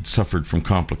that he'd suffered from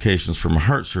complications from a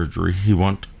heart surgery he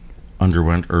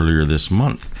underwent earlier this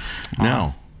month.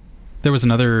 Now, there was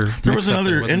another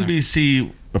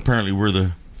NBC. Apparently, were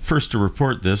the first to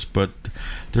report this, but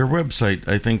their website,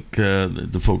 I think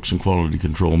the folks in quality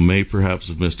control may perhaps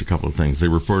have missed a couple of things. They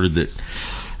reported that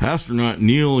astronaut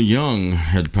Neil Young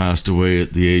had passed away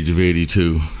at the age of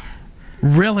 82.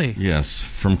 Really? Yes,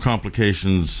 from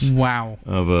complications. Wow.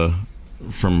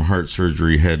 From heart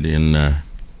surgery he had in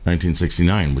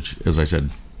 1969, which, as I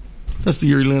said, that's the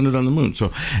year he landed on the moon.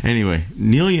 So anyway,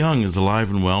 Neil Young is alive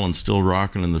and well and still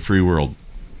rocking in the free world.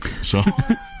 So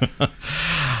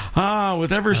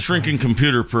with ever-shrinking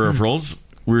computer peripherals,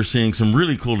 we're seeing some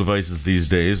really cool devices these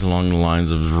days along the lines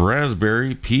of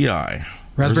Raspberry Pi.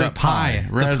 Raspberry Pi.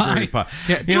 Raspberry Pi.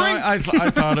 Yeah, you know, I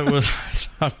thought it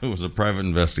was a private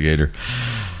investigator.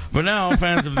 But now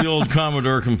fans of the old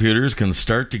Commodore computers can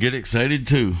start to get excited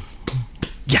too.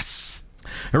 Yes.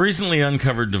 A recently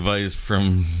uncovered device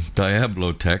from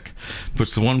Diablo Tech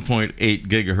puts the 1.8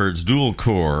 gigahertz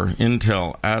dual-core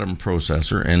Intel Atom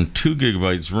processor and 2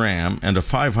 gigabytes RAM and a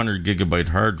 500 gigabyte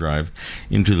hard drive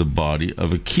into the body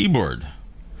of a keyboard.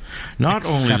 Not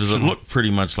only does it look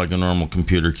pretty much like a normal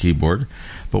computer keyboard,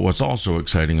 but what's also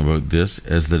exciting about this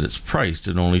is that it's priced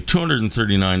at only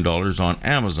 $239 on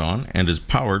Amazon and is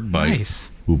powered by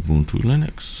Ubuntu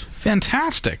Linux.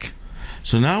 Fantastic.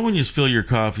 So now when you spill your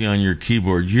coffee on your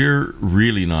keyboard, you're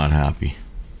really not happy.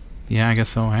 Yeah, I guess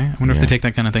so, eh? I wonder if they take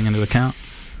that kind of thing into account.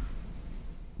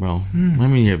 Well, I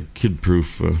mean, you have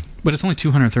kid-proof... but it's only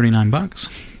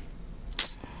 $239.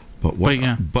 But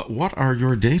what are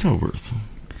your data worth?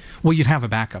 Well, you'd have a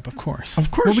backup, of course. Of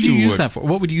course What would you use that for?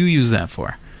 What would you use that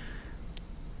for?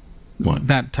 What?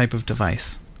 That type of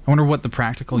device. I wonder what the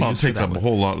practical use it takes up a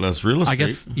whole lot less real estate. I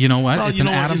guess, you know what? It's an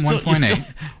Atom 1.8.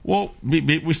 Well,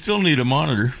 we still need a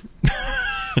monitor.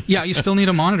 Yeah, you still need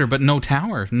a monitor, but no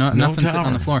tower. Nothing sitting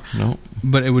on the floor. No.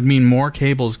 But it would mean more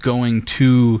cables going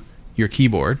to your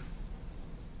keyboard,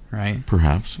 right?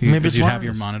 Perhaps. Maybe you'd have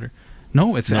your monitor.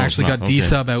 No, it's actually got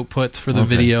D-sub outputs for the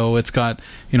video. It's got,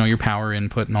 your power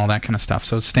input and all that kind of stuff.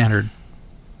 So it's standard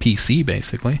PC,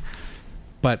 basically.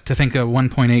 But to think of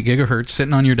 1.8 gigahertz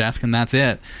sitting on your desk and that's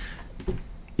it,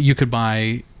 you could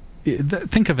buy...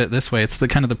 Think of it this way. It's the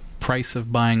kind of the price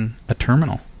of buying a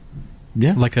terminal.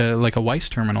 Yeah. Like a Weiss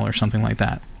terminal or something like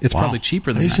that. It's probably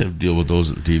cheaper than that. I used to deal with those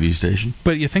at the TV station.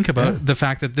 But you think about the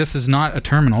fact that this is not a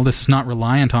terminal. This is not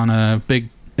reliant on a big,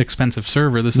 expensive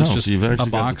server. This is just a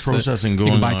box that you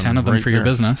can buy 10 of them for your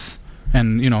business.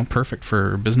 And, perfect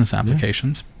for business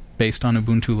applications based on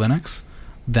Ubuntu Linux.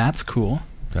 That's cool.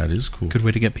 That is cool. Good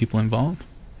way to get people involved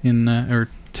in or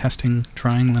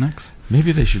trying Linux.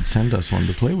 Maybe they should send us one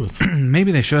to play with.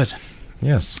 Maybe they should.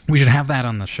 Yes. We should have that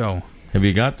on the show. Have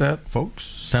you got that, folks?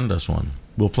 Send us one.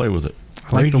 We'll play with it.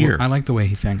 I like the way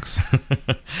he thinks.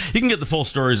 You can get the full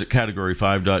stories at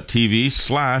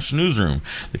category5.tv/newsroom.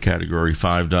 The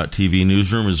Category5.tv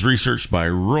newsroom is researched by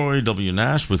Roy W.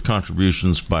 Nash with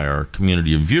contributions by our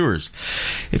community of viewers.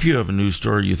 If you have a news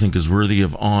story you think is worthy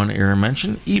of on-air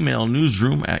mention, email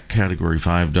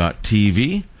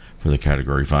newsroom@category5.tv. For the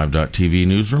Category5.tv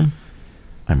newsroom,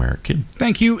 I'm Eric Kidd.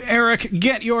 Thank you, Eric.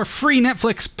 Get your free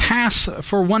Netflix pass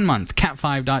for 1 month.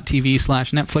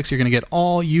 cat5.tv/Netflix. You're going to get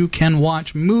all you can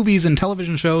watch movies and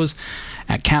television shows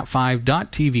at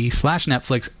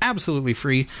cat5.tv/Netflix. Absolutely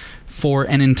free for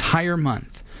an entire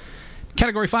month.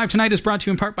 Category 5 tonight is brought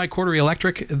to you in part by Quarterly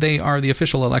Electric. They are the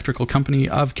official electrical company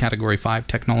of Category 5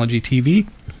 Technology TV.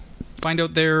 Find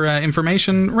out their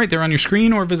information right there on your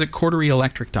screen or visit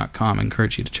quarteryelectric.com. I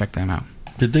encourage you to check them out.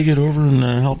 Did they get over and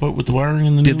help out with the wiring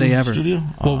in the new studio?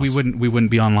 Well, awesome. we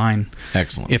wouldn't be online.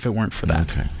 Excellent. If it weren't for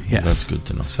that. Okay. Yes. Well, that's good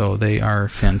to know. So they are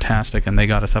fantastic, and they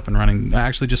got us up and running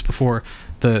actually just before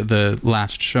the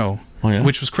last show. Oh, yeah?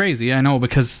 Which was crazy, I know,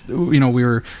 because we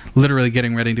were literally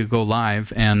getting ready to go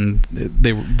live, and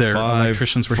their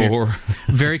electricians were here.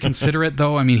 Very considerate,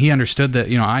 though. I mean, he understood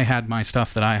that I had my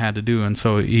stuff that I had to do, and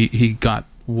so he got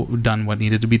done what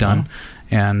needed to be done,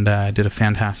 and did a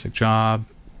fantastic job.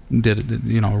 Did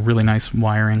really nice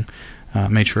wiring,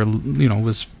 made sure it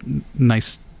was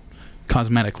nice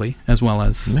cosmetically as well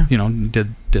as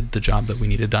did the job that we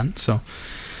needed done. So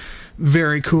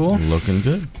very cool. Looking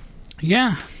good.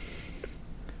 Yeah.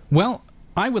 Well,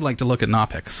 I would like to look at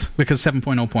Knoppix because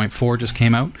 7.0.4 just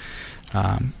came out.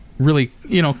 Really,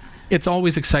 it's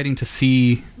always exciting to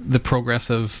see the progress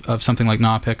of something like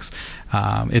Knoppix.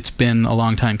 It's been a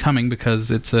long time coming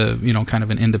because it's a kind of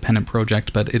an independent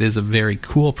project, but it is a very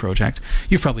cool project.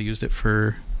 You've probably used it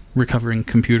for recovering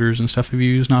computers and stuff. Have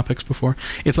you used Knoppix before?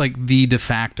 It's like the de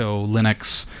facto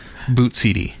Linux boot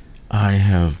CD. I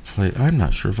have played. I'm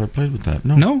not sure if I played with that.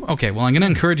 No. No? Okay. Well, I'm going to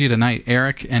encourage you tonight,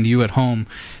 Eric, and you at home,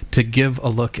 to give a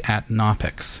look at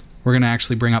Knoppix. We're going to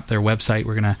actually bring up their website.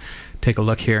 We're going to take a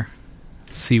look here,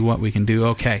 see what we can do.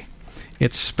 Okay.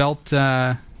 It's spelt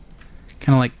kind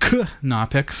of like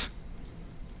Knoppix.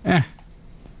 There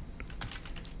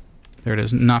it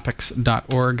is,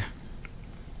 knoppix.org.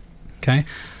 Okay.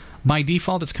 By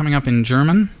default, it's coming up in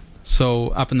German. So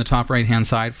up in the top right-hand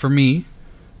side, for me,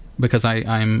 because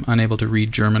I'm unable to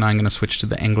read German, I'm going to switch to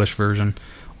the English version.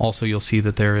 Also, you'll see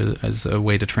that there is a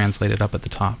way to translate it up at the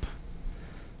top.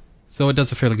 So it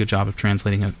does a fairly good job of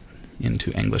translating it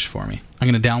into English for me. I'm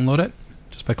going to download it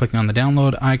just by clicking on the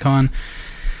download icon.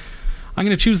 I'm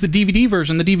going to choose the DVD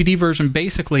version. The DVD version,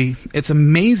 basically, it's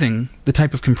amazing the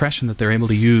type of compression that they're able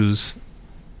to use,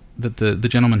 that the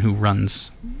gentleman who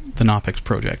runs the Knoppix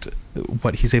project,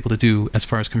 what he's able to do as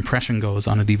far as compression goes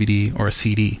on a DVD or a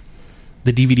CD.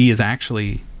 The DVD is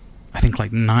actually, I think,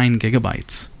 like 9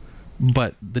 gigabytes,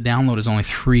 but the download is only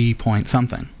 3 point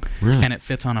something. Really? And it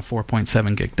fits on a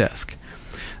 4.7 gig disk.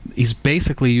 He's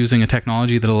basically using a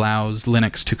technology that allows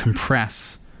Linux to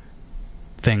compress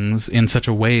things in such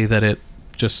a way that it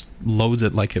just loads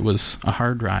it like it was a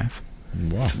hard drive.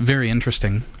 Wow. It's very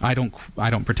interesting. I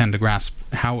don't pretend to grasp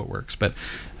how it works, but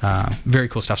very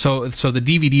cool stuff. So the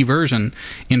DVD version,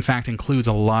 in fact, includes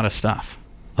a lot of stuff.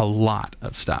 A lot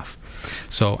of stuff.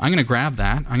 So I'm going to grab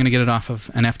that. I'm going to get it off of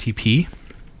an FTP.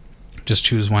 Just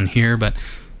choose one here, but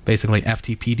basically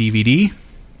FTP DVD.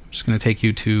 I'm just going to take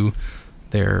you to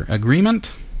their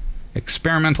agreement.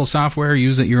 Experimental software,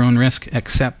 use at your own risk,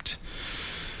 accept.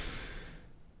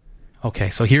 Okay,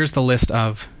 so here's the list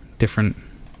of different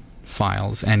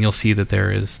files, and you'll see that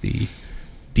there is the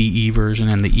DE version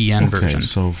and the EN version. Okay,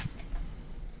 so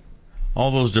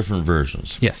all those different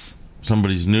versions. Yes.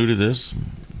 Somebody's new to this.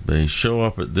 They show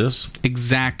up at this.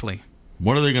 Exactly.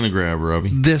 What are they going to grab, Robbie?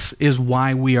 This is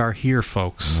why we are here,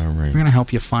 folks. All right. We're going to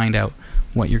help you find out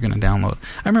what you're going to download.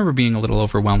 I remember being a little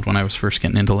overwhelmed when I was first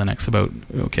getting into Linux about,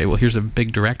 okay, well, here's a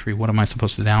big directory. What am I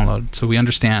supposed to download? So we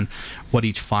understand what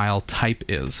each file type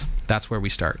is. That's where we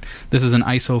start. This is an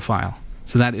ISO file.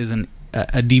 So that is a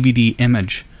DVD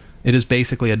image. It is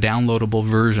basically a downloadable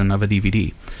version of a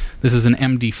DVD. This is an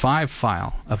MD5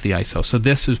 file of the ISO. So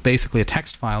this is basically a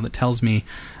text file that tells me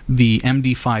the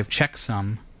MD5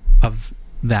 checksum of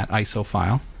that ISO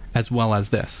file, as well as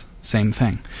this. Same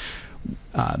thing.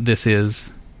 This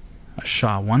is a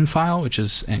SHA-1 file, which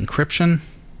is encryption.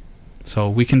 So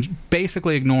we can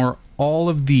basically ignore all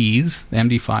of these,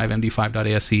 MD5,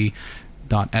 MD5.ASC,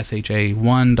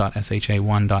 .sha1,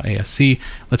 .sha1.asc.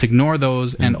 Let's ignore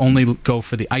those and only go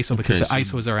for the ISO, because the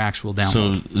ISO is our actual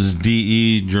download. So is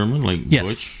DE German, like yes.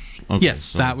 Deutsch? Okay, yes,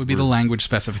 so that would be the language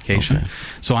specification. Okay.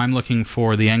 So I'm looking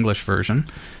for the English version.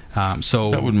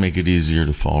 So that would make it easier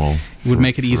to follow. It would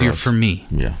make it easier for me.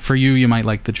 Yeah. For you, you might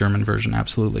like the German version,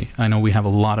 absolutely. I know we have a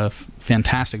lot of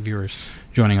fantastic viewers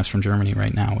joining us from Germany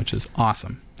right now, which is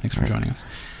awesome. Thanks for joining us.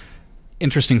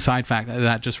 Interesting side fact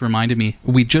that just reminded me,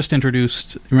 we just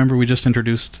introduced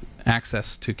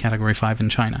access to Category 5 in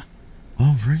China.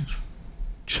 Oh, right.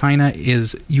 China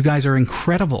you guys are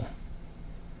incredible.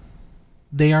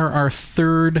 They are our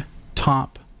third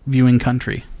top viewing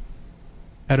country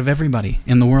out of everybody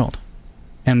in the world.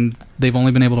 And they've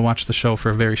only been able to watch the show for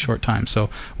a very short time.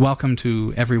 So welcome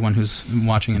to everyone who's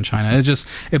watching in China.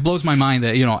 It blows my mind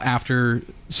that, after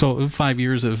 5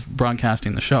 years of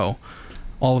broadcasting the show,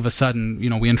 all of a sudden,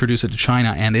 we introduce it to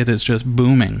China, and it is just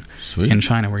booming. Sweet. In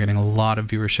China. We're getting a lot of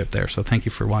viewership there, so thank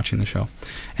you for watching the show.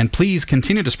 And please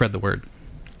continue to spread the word.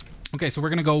 Okay, so we're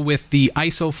going to go with the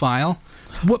ISO file.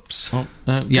 Whoops. Oh,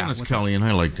 Dennis Kelly, and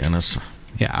I like Dennis.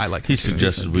 Yeah, I like him. He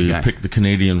suggested we pick the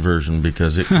Canadian version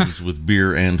because it comes with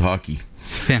beer and hockey.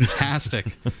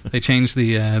 Fantastic. They changed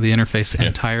the interface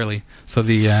entirely. So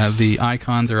the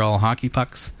icons are all hockey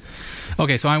pucks.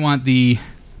 Okay, so I want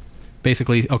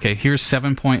basically, here's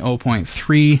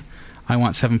 7.0.3. I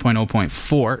want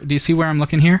 7.0.4. Do you see where I'm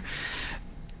looking here?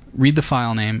 Read the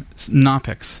file name.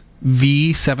 Knoppix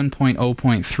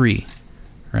V7.0.3,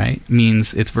 right?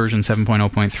 Means it's version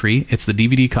 7.0.3. It's the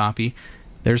DVD copy.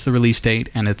 There's the release date,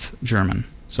 and it's German.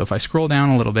 So if I scroll down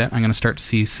a little bit, I'm going to start to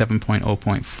see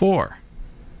 7.0.4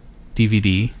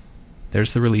 DVD.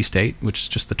 There's the release date, which is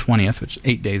just the 20th, which is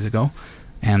 8 days ago.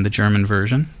 And the German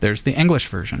version. There's the English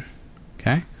version.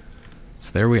 Okay? So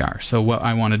there we are. So what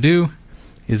I want to do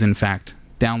is, in fact,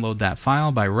 download that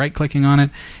file by right-clicking on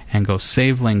it and go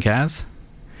Save Link As,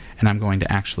 and I'm going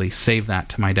to actually save that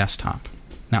to my desktop.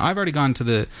 Now, I've already gone to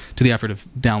the effort of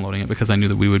downloading it because I knew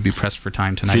that we would be pressed for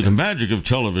time tonight. See, the magic of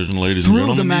television, ladies and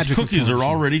gentlemen. These cookies are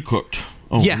already cooked.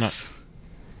 Oh, yes.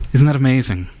 Isn't that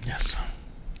amazing? Yes.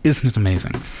 Isn't it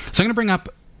amazing? So I'm going to bring up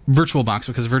VirtualBox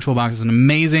because VirtualBox is an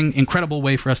amazing, incredible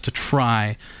way for us to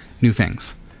try new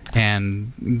things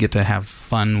and get to have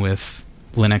fun with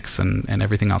Linux and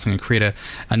everything else. I'm going to create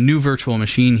a new virtual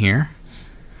machine here.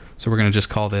 So we're going to just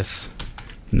call this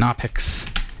Knoppix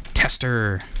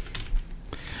Tester.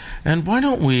 And why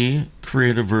don't we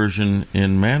create a version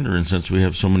in Mandarin since we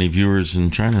have so many viewers in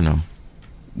China now?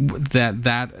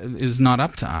 That is not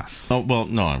up to us. Oh, well,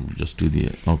 no, I'll just do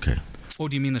the... Okay. Oh,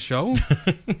 do you mean the show?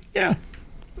 Yeah.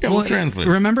 Yeah, we'll translate.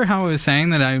 Remember how I was saying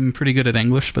that I'm pretty good at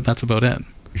English, but that's about it?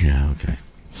 Yeah, okay.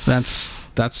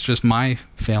 That's just my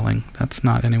failing. That's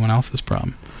not anyone else's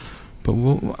problem. But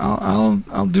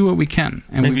I'll do what we can.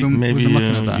 And maybe we've been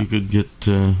looking at that. You could get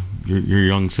your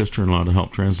young sister-in-law to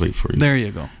help translate for you. There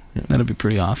you go. Yeah. That'd be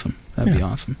pretty awesome. That'd be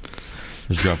awesome.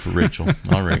 There's a job for Rachel.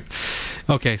 All right.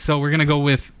 Okay, so we're going to go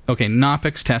with,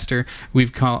 Knoppix Tester.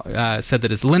 We've said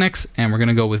that it's Linux, and we're going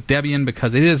to go with Debian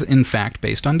because it is, in fact,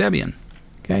 based on Debian.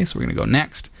 Okay, so we're going to go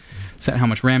next. Set how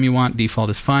much RAM you want. Default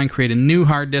is fine. Create a new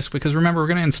hard disk because, remember, we're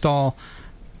going to install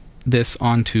this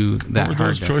onto that hard disk. What were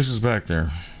those choices back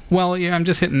there? Well, yeah, I'm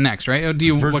just hitting next, right? What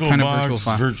kind of virtual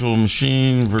file? Virtual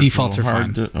machine, virtual defaults are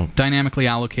hard fine. Dynamically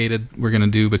allocated, we're going to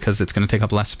do because it's going to take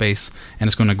up less space and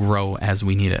it's going to grow as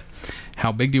we need it.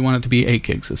 How big do you want it to be? 8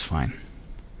 gigs is fine.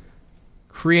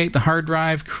 Create the hard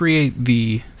drive, create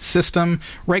the system,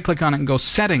 right-click on it and go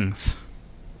Settings.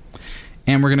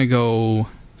 And we're going to go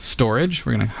Storage.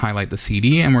 We're going to highlight the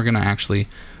CD and we're going to actually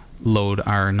load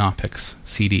our Knoppix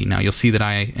CD. Now, you'll see that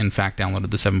I, in fact,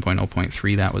 downloaded the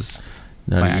 7.0.3. That was...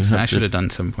 by accident. I should have done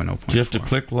 7.0.4. Do you have to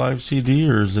click Live CD,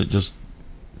 or is it just...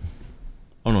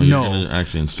 Oh, no, you're going to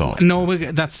actually install it. No,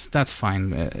 that's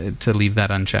fine to leave that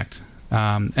unchecked.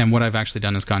 And what I've actually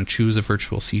done is gone choose a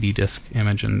virtual CD disk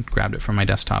image and grabbed it from my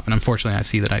desktop. And unfortunately, I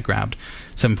see that I grabbed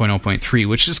 7.0.3,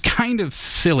 which is kind of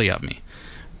silly of me.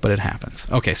 but it happens.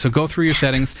 Okay, so go through your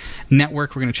settings.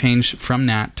 Network, we're going to change from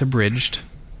NAT to bridged.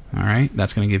 All right,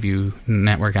 that's going to give you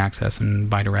network access and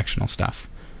bidirectional stuff.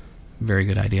 Very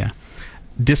good idea.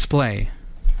 Display,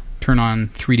 turn on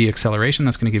 3D acceleration.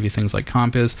 That's going to give you things like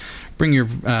comp-is. Bring your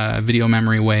video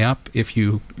memory way up if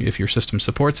your system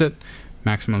supports it.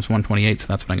 Maximum is 128, so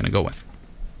that's what I'm going to go with.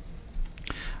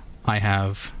 I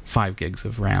have 5 gigs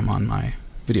of RAM on my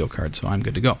video card, so I'm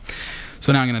good to go.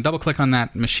 So now I'm going to double-click on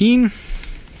that machine,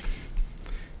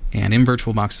 and in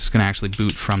VirtualBox, it's going to actually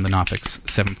boot from the Knoppix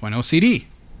 7.0 CD.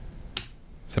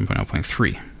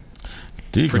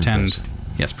 7.0.3. Pretend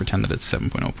that it's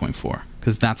 7.0.4,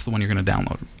 because that's the one you're going to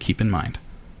download. Keep in mind.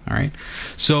 All right.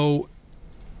 So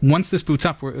once this boots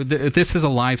up, this is a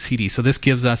live CD, so this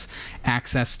gives us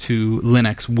access to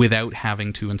Linux without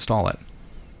having to install it.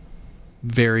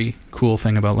 Very cool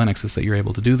thing about Linux is that you're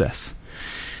able to do this.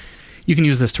 You can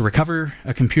use this to recover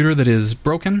a computer that is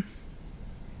broken.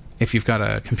 If you've got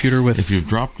a computer with... If you've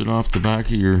dropped it off the back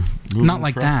of your... Not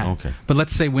like that. Okay. But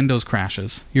let's say Windows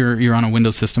crashes. You're on a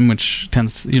Windows system, which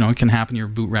tends... it can happen. Your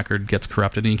boot record gets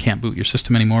corrupted and you can't boot your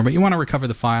system anymore. But you want to recover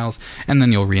the files, and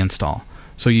then you'll reinstall.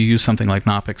 So you use something like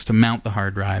Knoppix to mount the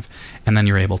hard drive, and then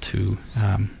you're able to,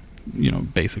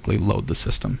 basically load the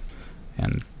system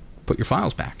and put your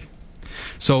files back.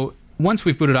 So once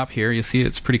we've booted up here, you see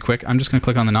it's pretty quick. I'm just going to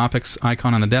click on the Knoppix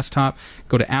icon on the desktop,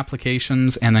 go to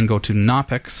Applications, and then go to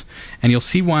Knoppix. And you'll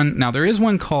see one. Now, there is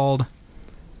one called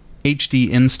HD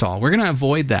Install. We're going to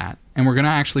avoid that, and we're going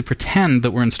to actually pretend that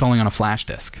we're installing on a flash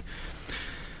disk.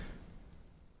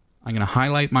 I'm going to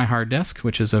highlight my hard disk,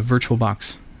 which is a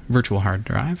VirtualBox virtual hard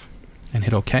drive, and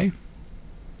hit OK.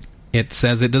 It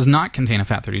says it does not contain a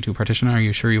FAT32 partition. Are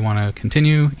you sure you want to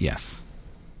continue? Yes.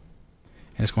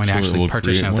 And it's going to actually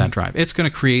partition out that drive. It's going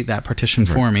to create that partition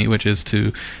for me, which is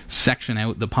to section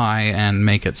out the Pi and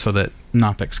make it so that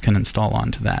Knoppix can install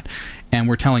onto that. And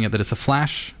we're telling it that it's a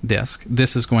flash disk.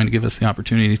 This is going to give us the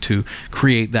opportunity to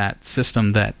create that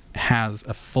system that has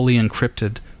a fully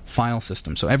encrypted file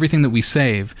system. So everything that we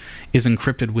save is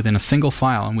encrypted within a single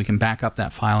file, and we can back up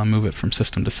that file and move it from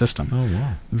system to system. Oh,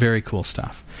 wow. Very cool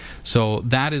stuff. So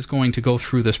that is going to go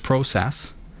through this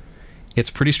process. It's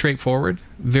pretty straightforward,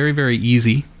 very, very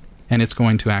easy, and it's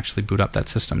going to actually boot up that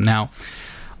system. Now,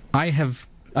 I've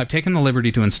taken the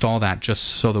liberty to install that just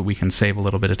so that we can save a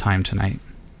little bit of time tonight.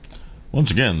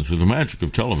 Once again, through the magic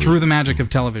of television. Through the magic of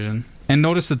television. And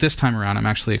notice that this time around, I'm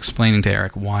actually explaining to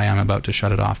Eric why I'm about to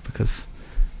shut it off, because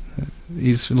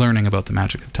he's learning about the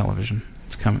magic of television.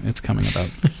 It's coming about.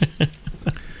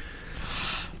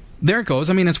 There it goes.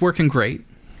 I mean, it's working great.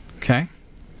 Okay?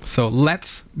 So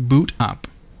let's boot up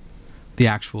the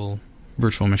actual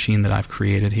virtual machine that I've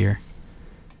created here.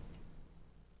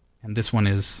 And this one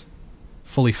is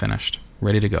fully finished,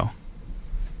 ready to go.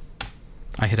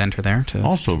 I hit enter there to...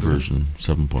 Also version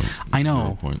 7.0. I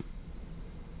know.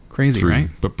 Crazy, 3. Right?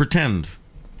 But pretend.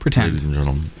 Ladies and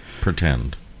gentlemen.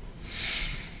 Pretend.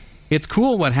 It's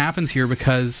cool what happens here,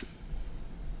 because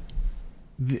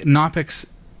Knoppix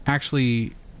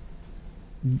actually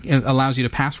allows you to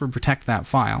password protect that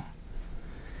file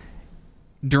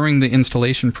during the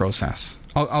installation process.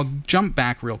 I'll jump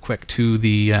back real quick to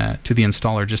the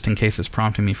installer, just in case it's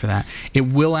prompting me for that. It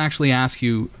will actually ask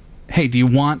you, hey, do you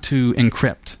want to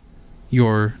encrypt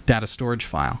your data storage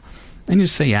file? And you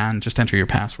just say yeah, and just enter your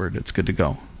password. It's good to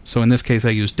go. So in this case, I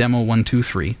use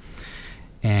demo123.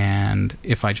 And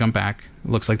if I jump back,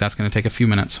 it looks like that's going to take a few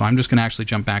minutes. So I'm just going to actually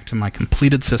jump back to my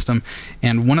completed system.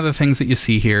 And one of the things that you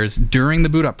see here is during the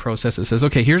boot up process, it says,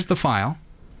 okay, here's the file,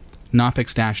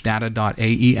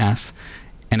 knoppix-data.aes,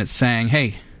 and it's saying,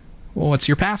 hey, well, what's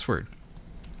your password?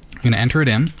 I'm going to enter it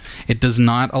in. It does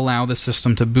not allow the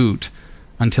system to boot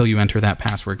until you enter that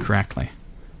password correctly.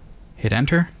 Hit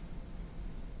enter,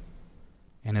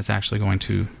 and it's actually going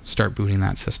to start booting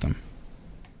that system.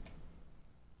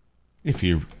 If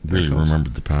you really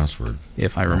remembered the password.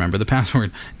 If I remember the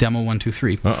password.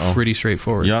 Demo123. Pretty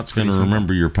straightforward. Yacht's going to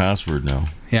remember your password now.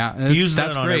 Yeah, use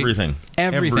that's on great. Everything.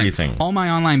 Everything. All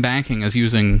my online banking is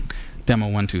using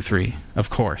Demo123. Of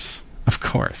course.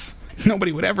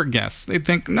 Nobody would ever guess. They'd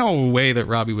think, no way that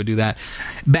Robbie would do that.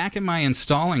 Back in my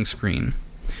installing screen,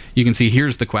 you can see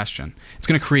here's the question. It's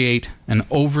going to create an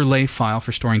overlay file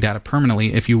for storing data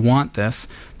permanently. If you want this,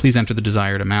 please enter the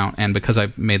desired amount. And because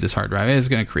I've made this hard drive, it's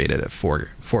going to create it at 4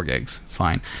 gigs.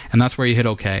 Fine. And that's where you hit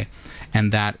OK.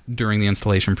 And that, during the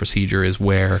installation procedure, is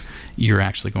where you're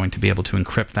actually going to be able to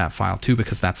encrypt that file too,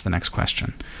 because that's the next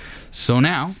question. So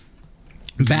now,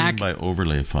 back... What do you mean by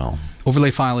overlay file?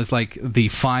 Overlay file is like the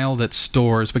file that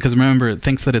stores, because remember, it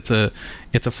thinks that it's a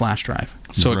flash drive.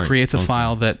 So it creates a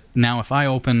file that now, if I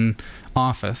open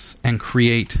Office and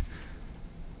create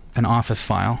an Office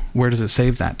file, where does it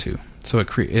save that to? So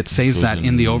it saves that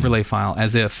in the overlay file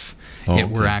as if it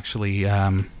were actually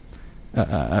a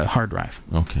hard drive.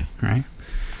 Okay. Right?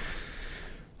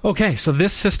 Okay, so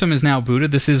this system is now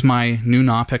booted. This is my new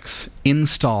Knoppix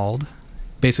installed,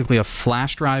 basically a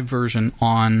flash drive version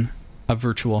on a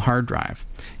virtual hard drive.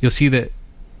 You'll see that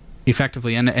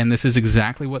effectively, and this is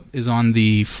exactly what is on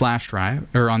the flash drive,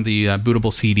 or on the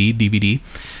bootable CD, DVD.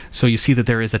 So you see that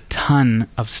there is a ton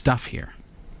of stuff here.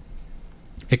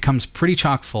 It comes pretty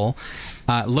chock full.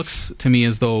 It looks to me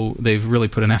as though they've really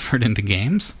put an effort into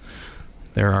games.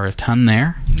 There are a ton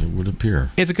there. It would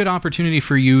appear. It's a good opportunity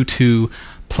for you to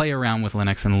play around with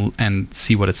Linux and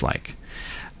see what it's like.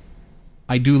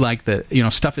 I do like that,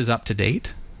 stuff is up to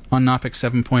date on Knoppix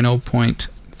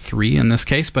 7.0.3 in this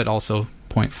case, but also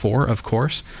 0.4, of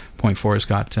course. 0.4 has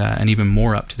got an even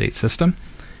more up-to-date system,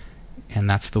 and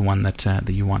that's the one that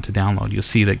you want to download. You'll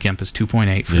see that GIMP is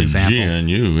 2.8, for example.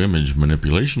 GNU image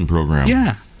manipulation program.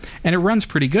 Yeah, and it runs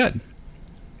pretty good.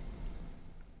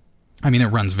 I mean, it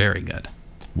runs very good.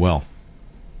 Well.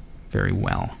 Very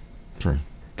well. Sorry.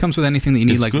 Comes with anything that you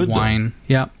need, it's like good, wine.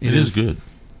 Though. Yeah, it is good.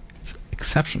 It's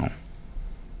exceptional.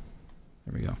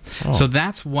 There we go. Oh. So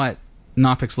that's what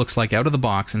Knoppix looks like out of the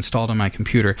box, installed on my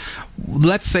computer.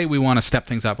 Let's say we want to step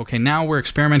things up. Okay, now we're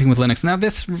experimenting with Linux. Now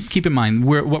this, keep in mind,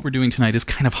 what we're doing tonight is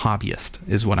kind of hobbyist,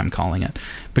 is what I'm calling it.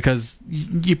 Because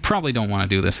you probably don't want to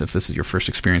do this if this is your first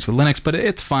experience with Linux, but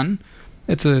it's fun.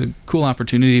 It's a cool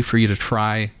opportunity for you to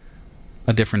try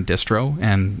a different distro,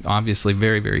 and obviously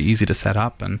very, very easy to set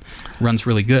up and runs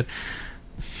really good.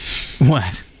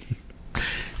 What?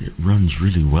 It runs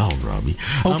really well, Robbie.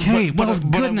 Okay, but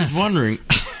goodness. I was wondering...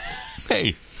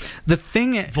 Hey, the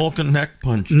thing, Vulcan neck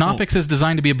punch. Knoppix is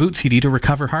designed to be a boot CD to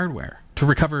recover hardware, to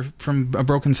recover from a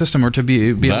broken system, or to be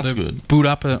able to boot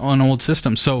up an old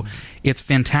system. So it's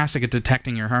fantastic at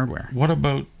detecting your hardware. What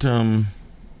about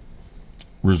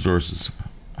resources?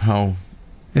 How?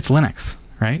 It's Linux,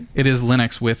 right? It is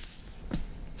Linux with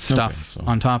stuff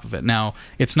on top of it. Now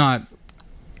it's not.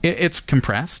 It's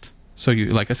compressed. So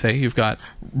you, like I say, you've got.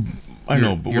 I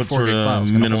know, but what sort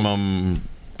of minimum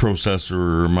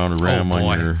processor amount of RAM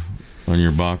on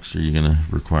your box are you going to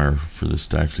require for this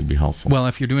to actually be helpful? Well,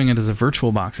 if you're doing it as a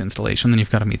virtual box installation, then you've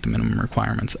got to meet the minimum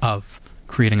requirements of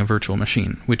creating a virtual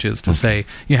machine, which is to say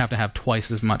you have to have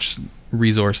twice as much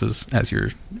resources as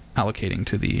you're allocating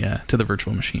to the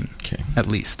virtual machine, at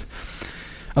least.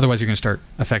 Otherwise, you're going to start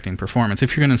affecting performance.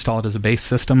 If you're going to install it as a base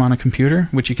system on a computer,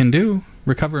 which you can do,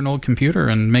 recover an old computer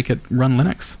and make it run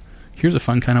Linux. Here's a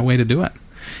fun kind of way to do it.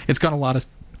 It's got a lot of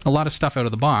stuff out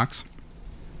of the box.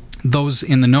 Those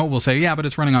in the know will say, yeah, but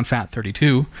it's running on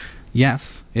FAT32.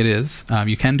 Yes, it is.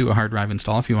 You can do a hard drive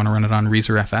install if you want to run it on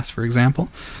ReaserFS, for example.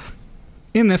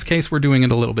 In this case, we're doing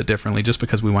it a little bit differently just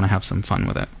because we want to have some fun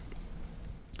with it.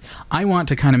 I want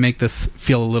to kind of make this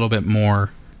feel a little bit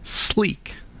more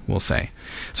sleek, we'll say.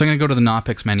 So I'm going to go to the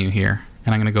Knoppix menu here,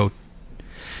 and I'm going to go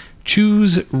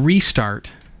choose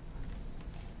Restart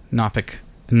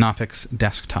Knoppix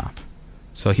Desktop.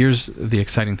 So here's the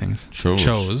exciting things.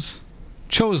 Chose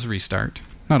Restart.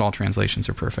 Not all translations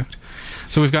are perfect.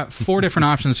 So we've got 4 different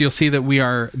options. You'll see that we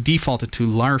are defaulted to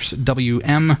Lars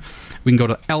WM. We can go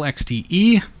to LXDE,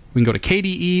 we can go to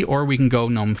KDE, or we can go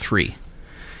GNOME 3.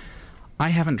 I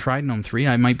haven't tried GNOME 3.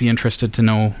 I might be interested to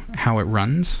know how it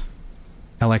runs.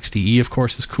 LXDE, of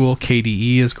course, is cool.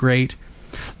 KDE is great.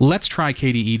 Let's try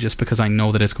KDE just because I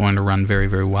know that it's going to run very,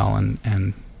 very well.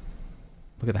 And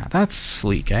look at that. That's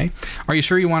sleek, eh? Are you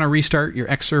sure you want to restart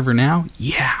your X server now?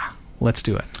 Yeah. Let's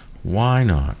do it. Why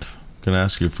not? Can I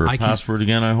ask you for a password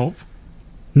again, I hope?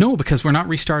 No, because we're not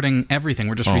restarting everything.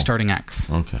 We're just restarting X.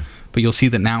 Okay. But you'll see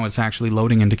that now it's actually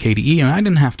loading into KDE, and I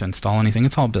didn't have to install anything.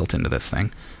 It's all built into this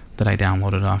thing that I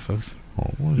downloaded off of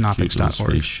Knoppix.org.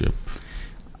 Spaceship.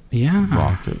 Yeah.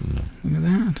 Rocket. Look at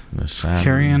that. It's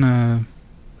carrying a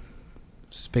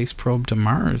space probe to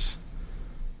Mars.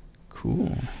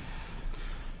 Cool.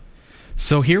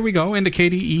 So here we go into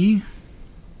KDE.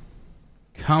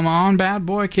 Come on, bad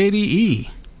boy,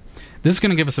 KDE. This is going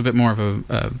to give us a bit more of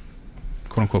a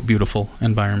quote-unquote beautiful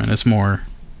environment. It's more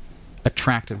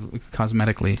attractive,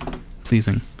 cosmetically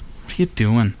pleasing. What are you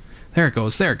doing? There it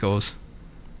goes. There it goes.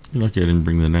 You're lucky I didn't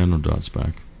bring the nanodots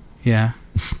back. Yeah.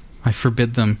 I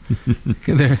forbid them.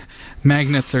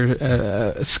 Magnets are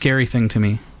a scary thing to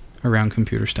me around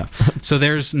computer stuff. So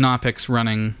there's Knoppix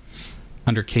running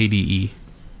under KDE.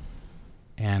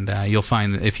 And you'll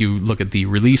find that if you look at the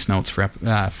release notes for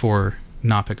Knoppix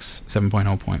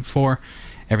 7.0.4,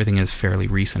 everything is fairly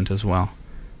recent as well.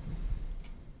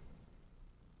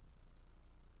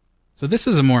 So this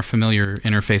is a more familiar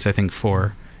interface, I think,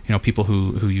 for people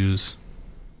who use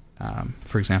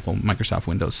For example, Microsoft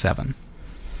Windows 7.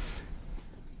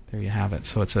 There you have it.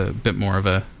 So it's a bit more of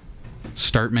a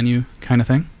start menu kind of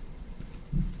thing.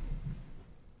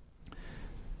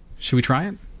 Should we try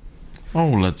it?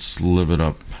 Oh, let's live it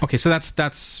up. Okay, so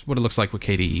that's what it looks like with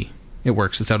KDE. It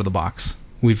works. It's out of the box.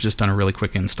 We've just done a really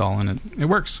quick install, and it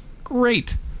works.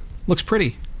 Great. Looks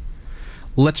pretty.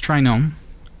 Let's try GNOME.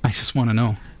 I just want to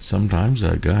know. Sometimes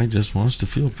that guy just wants to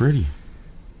feel pretty.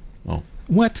 Oh.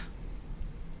 What?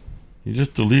 You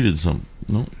just deleted some.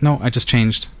 No? No, I just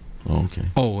changed. Oh, okay.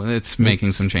 Oh, it's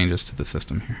making some changes to the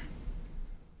system here.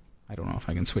 I don't know if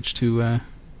I can switch to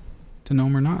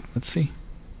GNOME or not. Let's see.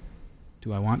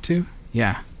 Do I want to?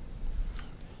 Yeah.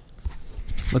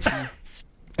 Let's see.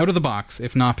 Out of the box,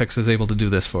 if Knoppix is able to do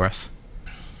this for us.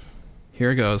 Here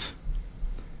it goes.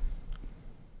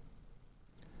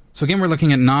 So again, we're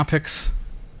looking at Knoppix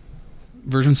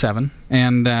version 7,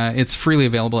 and it's freely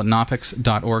available at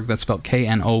knoppix.org. That's spelled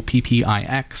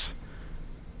knoppix.org.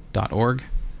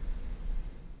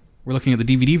 We're looking at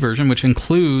the DVD version, which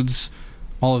includes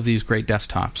all of these great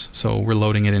desktops. So we're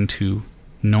loading it into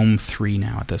GNOME 3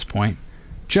 now at this point,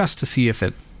 just to see if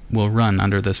it will run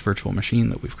under this virtual machine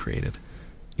that we've created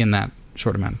in that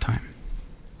short amount of time.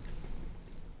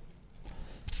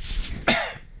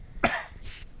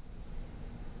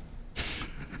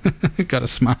 Got a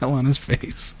smile on his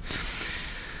face.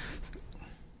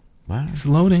 Wow. It's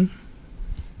loading.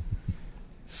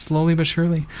 Slowly but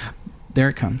surely. There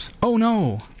it comes. Oh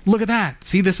no! Look at that!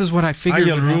 See, this is what I figured.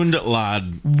 You ruined it,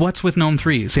 lad. What's with GNOME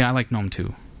 3? See, I like GNOME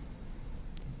 2.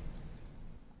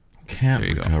 Can't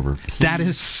recover. That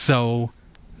is so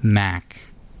Mac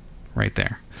right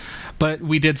there. But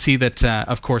we did see that,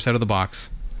 of course, out of the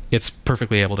box, it's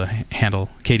perfectly able to handle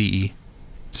KDE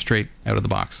straight out of the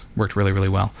box. Worked really, really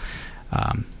well.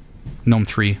 GNOME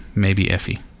 3 may be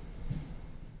iffy,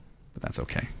 but that's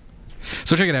okay.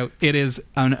 So check it out. It is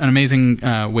an amazing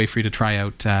way for you to try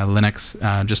out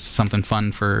Linux, just something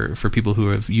fun for people who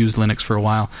have used Linux for a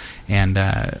while, and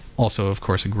also, of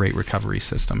course, a great recovery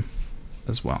system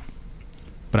as well.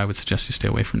 But I would suggest you stay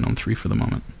away from GNOME 3 for the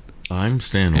moment. I'm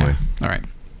staying away. All right.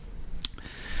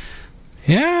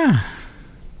 Yeah.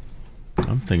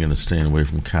 I'm thinking of staying away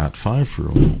from Cat 5 for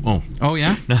a while. Oh,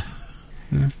 yeah? Yeah.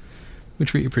 We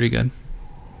treat you pretty good.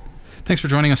 Thanks for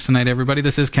joining us tonight, everybody.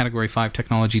 This is Category 5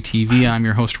 Technology TV. I'm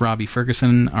your host, Robbie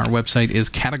Ferguson. Our website is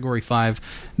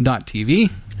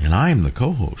category5.tv. And I'm the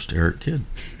co-host, Eric Kidd.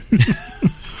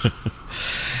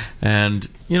 And,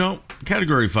 you know,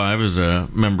 Category 5 is a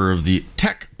member of the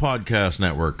Tech Podcast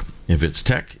Network. If it's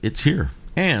tech, it's here.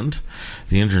 And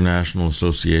the International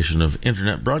Association of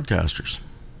Internet Broadcasters.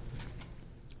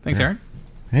 Thanks, Eric.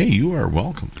 Hey, you are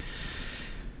welcome.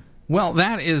 Well,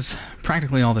 that is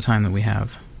practically all the time that we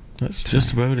have. That's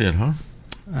just about it, huh?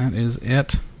 That is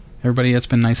it. Everybody, it's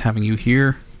been nice having you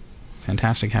here.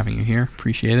 Fantastic having you here.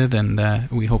 Appreciate it.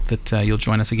 And we hope that you'll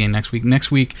join us again next week.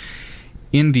 Next week,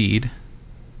 indeed,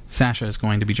 Sasha is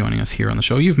going to be joining us here on the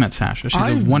show. You've met Sasha. She's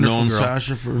a wonderful girl. I've known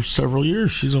Sasha for several years.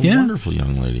 She's a wonderful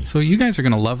young lady. So you guys are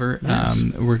going to love her. Yes.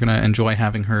 We're going to enjoy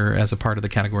having her as a part of the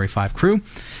Category 5 crew.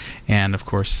 And, of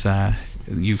course,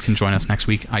 you can join us next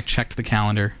week. I checked the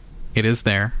calendar. It is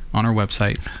there on our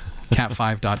website,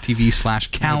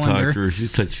 cat5.tv/calendar. I talked to her. She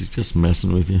said she's just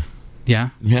messing with you. Yeah?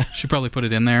 Yeah. She probably put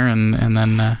it in there and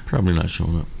then... probably not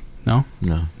showing up. No?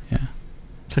 No. Yeah.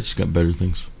 Said she's got better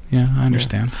things. Yeah, I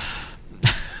understand. Yeah.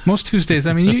 Most Tuesdays,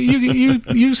 I mean,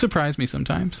 you surprise me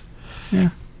sometimes. Yeah.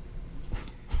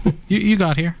 You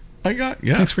got here. I got,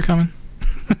 yeah. Thanks for coming.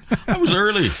 I was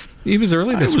early. He was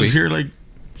early this week. I was here like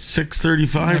 6:35 or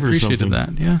something. I appreciated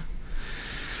that, yeah.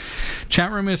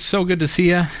 Chat room is so good to see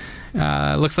you.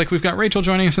 Looks like we've got Rachel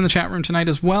joining us in the chat room tonight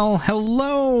as well.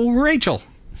 Hello, Rachel.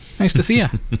 Nice to see you.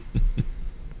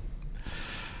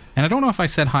 And I don't know if I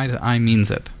said hi to I means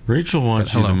it. Rachel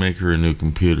wants you to make her a new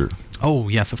computer. Oh,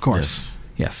 yes, of course.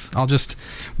 Yes. I'll just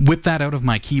whip that out of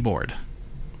my keyboard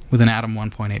with an Atom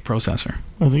 1.8 processor.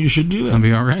 I think you should do that. That'd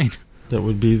be all right. That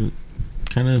would be the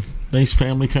kind of nice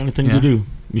family kind of thing to do.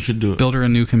 You should do it. Build her a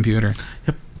new computer.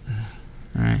 Yep.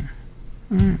 All right.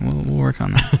 We'll work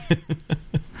on that.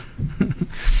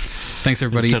 Thanks,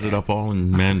 everybody. Set it up all in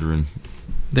Mandarin.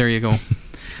 There you go.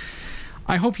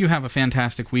 I hope you have a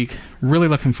fantastic week. Really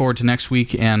looking forward to next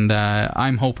week, and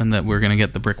I'm hoping that we're going to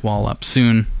get the brick wall up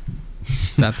soon.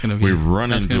 That's going to be We've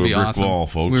run into a brick awesome. wall,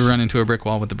 folks. We run into a brick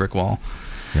wall with the brick wall.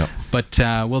 Yep. But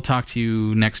we'll talk to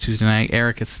you next Tuesday night.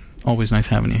 Eric, it's always nice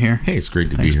having you here. Hey, it's great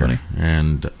to be here. Buddy.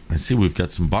 And I see we've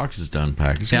got some boxes done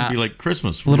packed. It's going to be like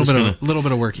Christmas. A little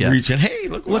bit of work yet. Reaching, hey,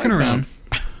 looking around.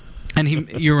 And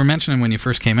you were mentioning when you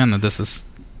first came in that this is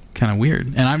kind of weird.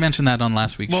 And I mentioned that on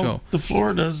last week's show. The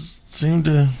floor does seem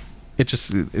to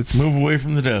it's move away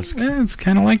from the desk. It's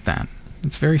kind of like that.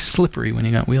 It's very slippery when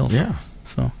you got wheels. Yeah.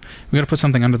 So we got to put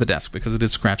something under the desk because it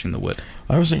is scratching the wood.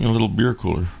 I was thinking a little beer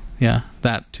cooler. Yeah,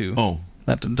 that too. Oh.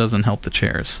 That doesn't help the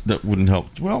chairs. That wouldn't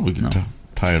help. Well, we can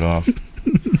tie it off.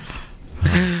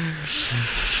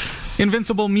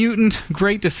 Invincible Mutant,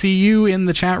 great to see you in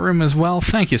the chat room as well.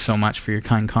 Thank you so much for your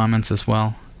kind comments as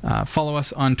well. Follow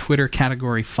us on Twitter,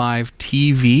 Category5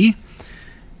 TV.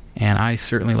 And I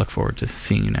certainly look forward to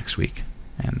seeing you next week.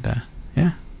 And,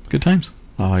 good times.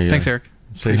 Oh, yeah. Thanks, Eric.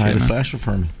 Say hi to Sasha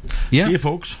for me. Yeah. See you,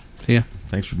 folks. See ya.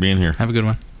 Thanks for being here. Have a good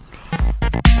one.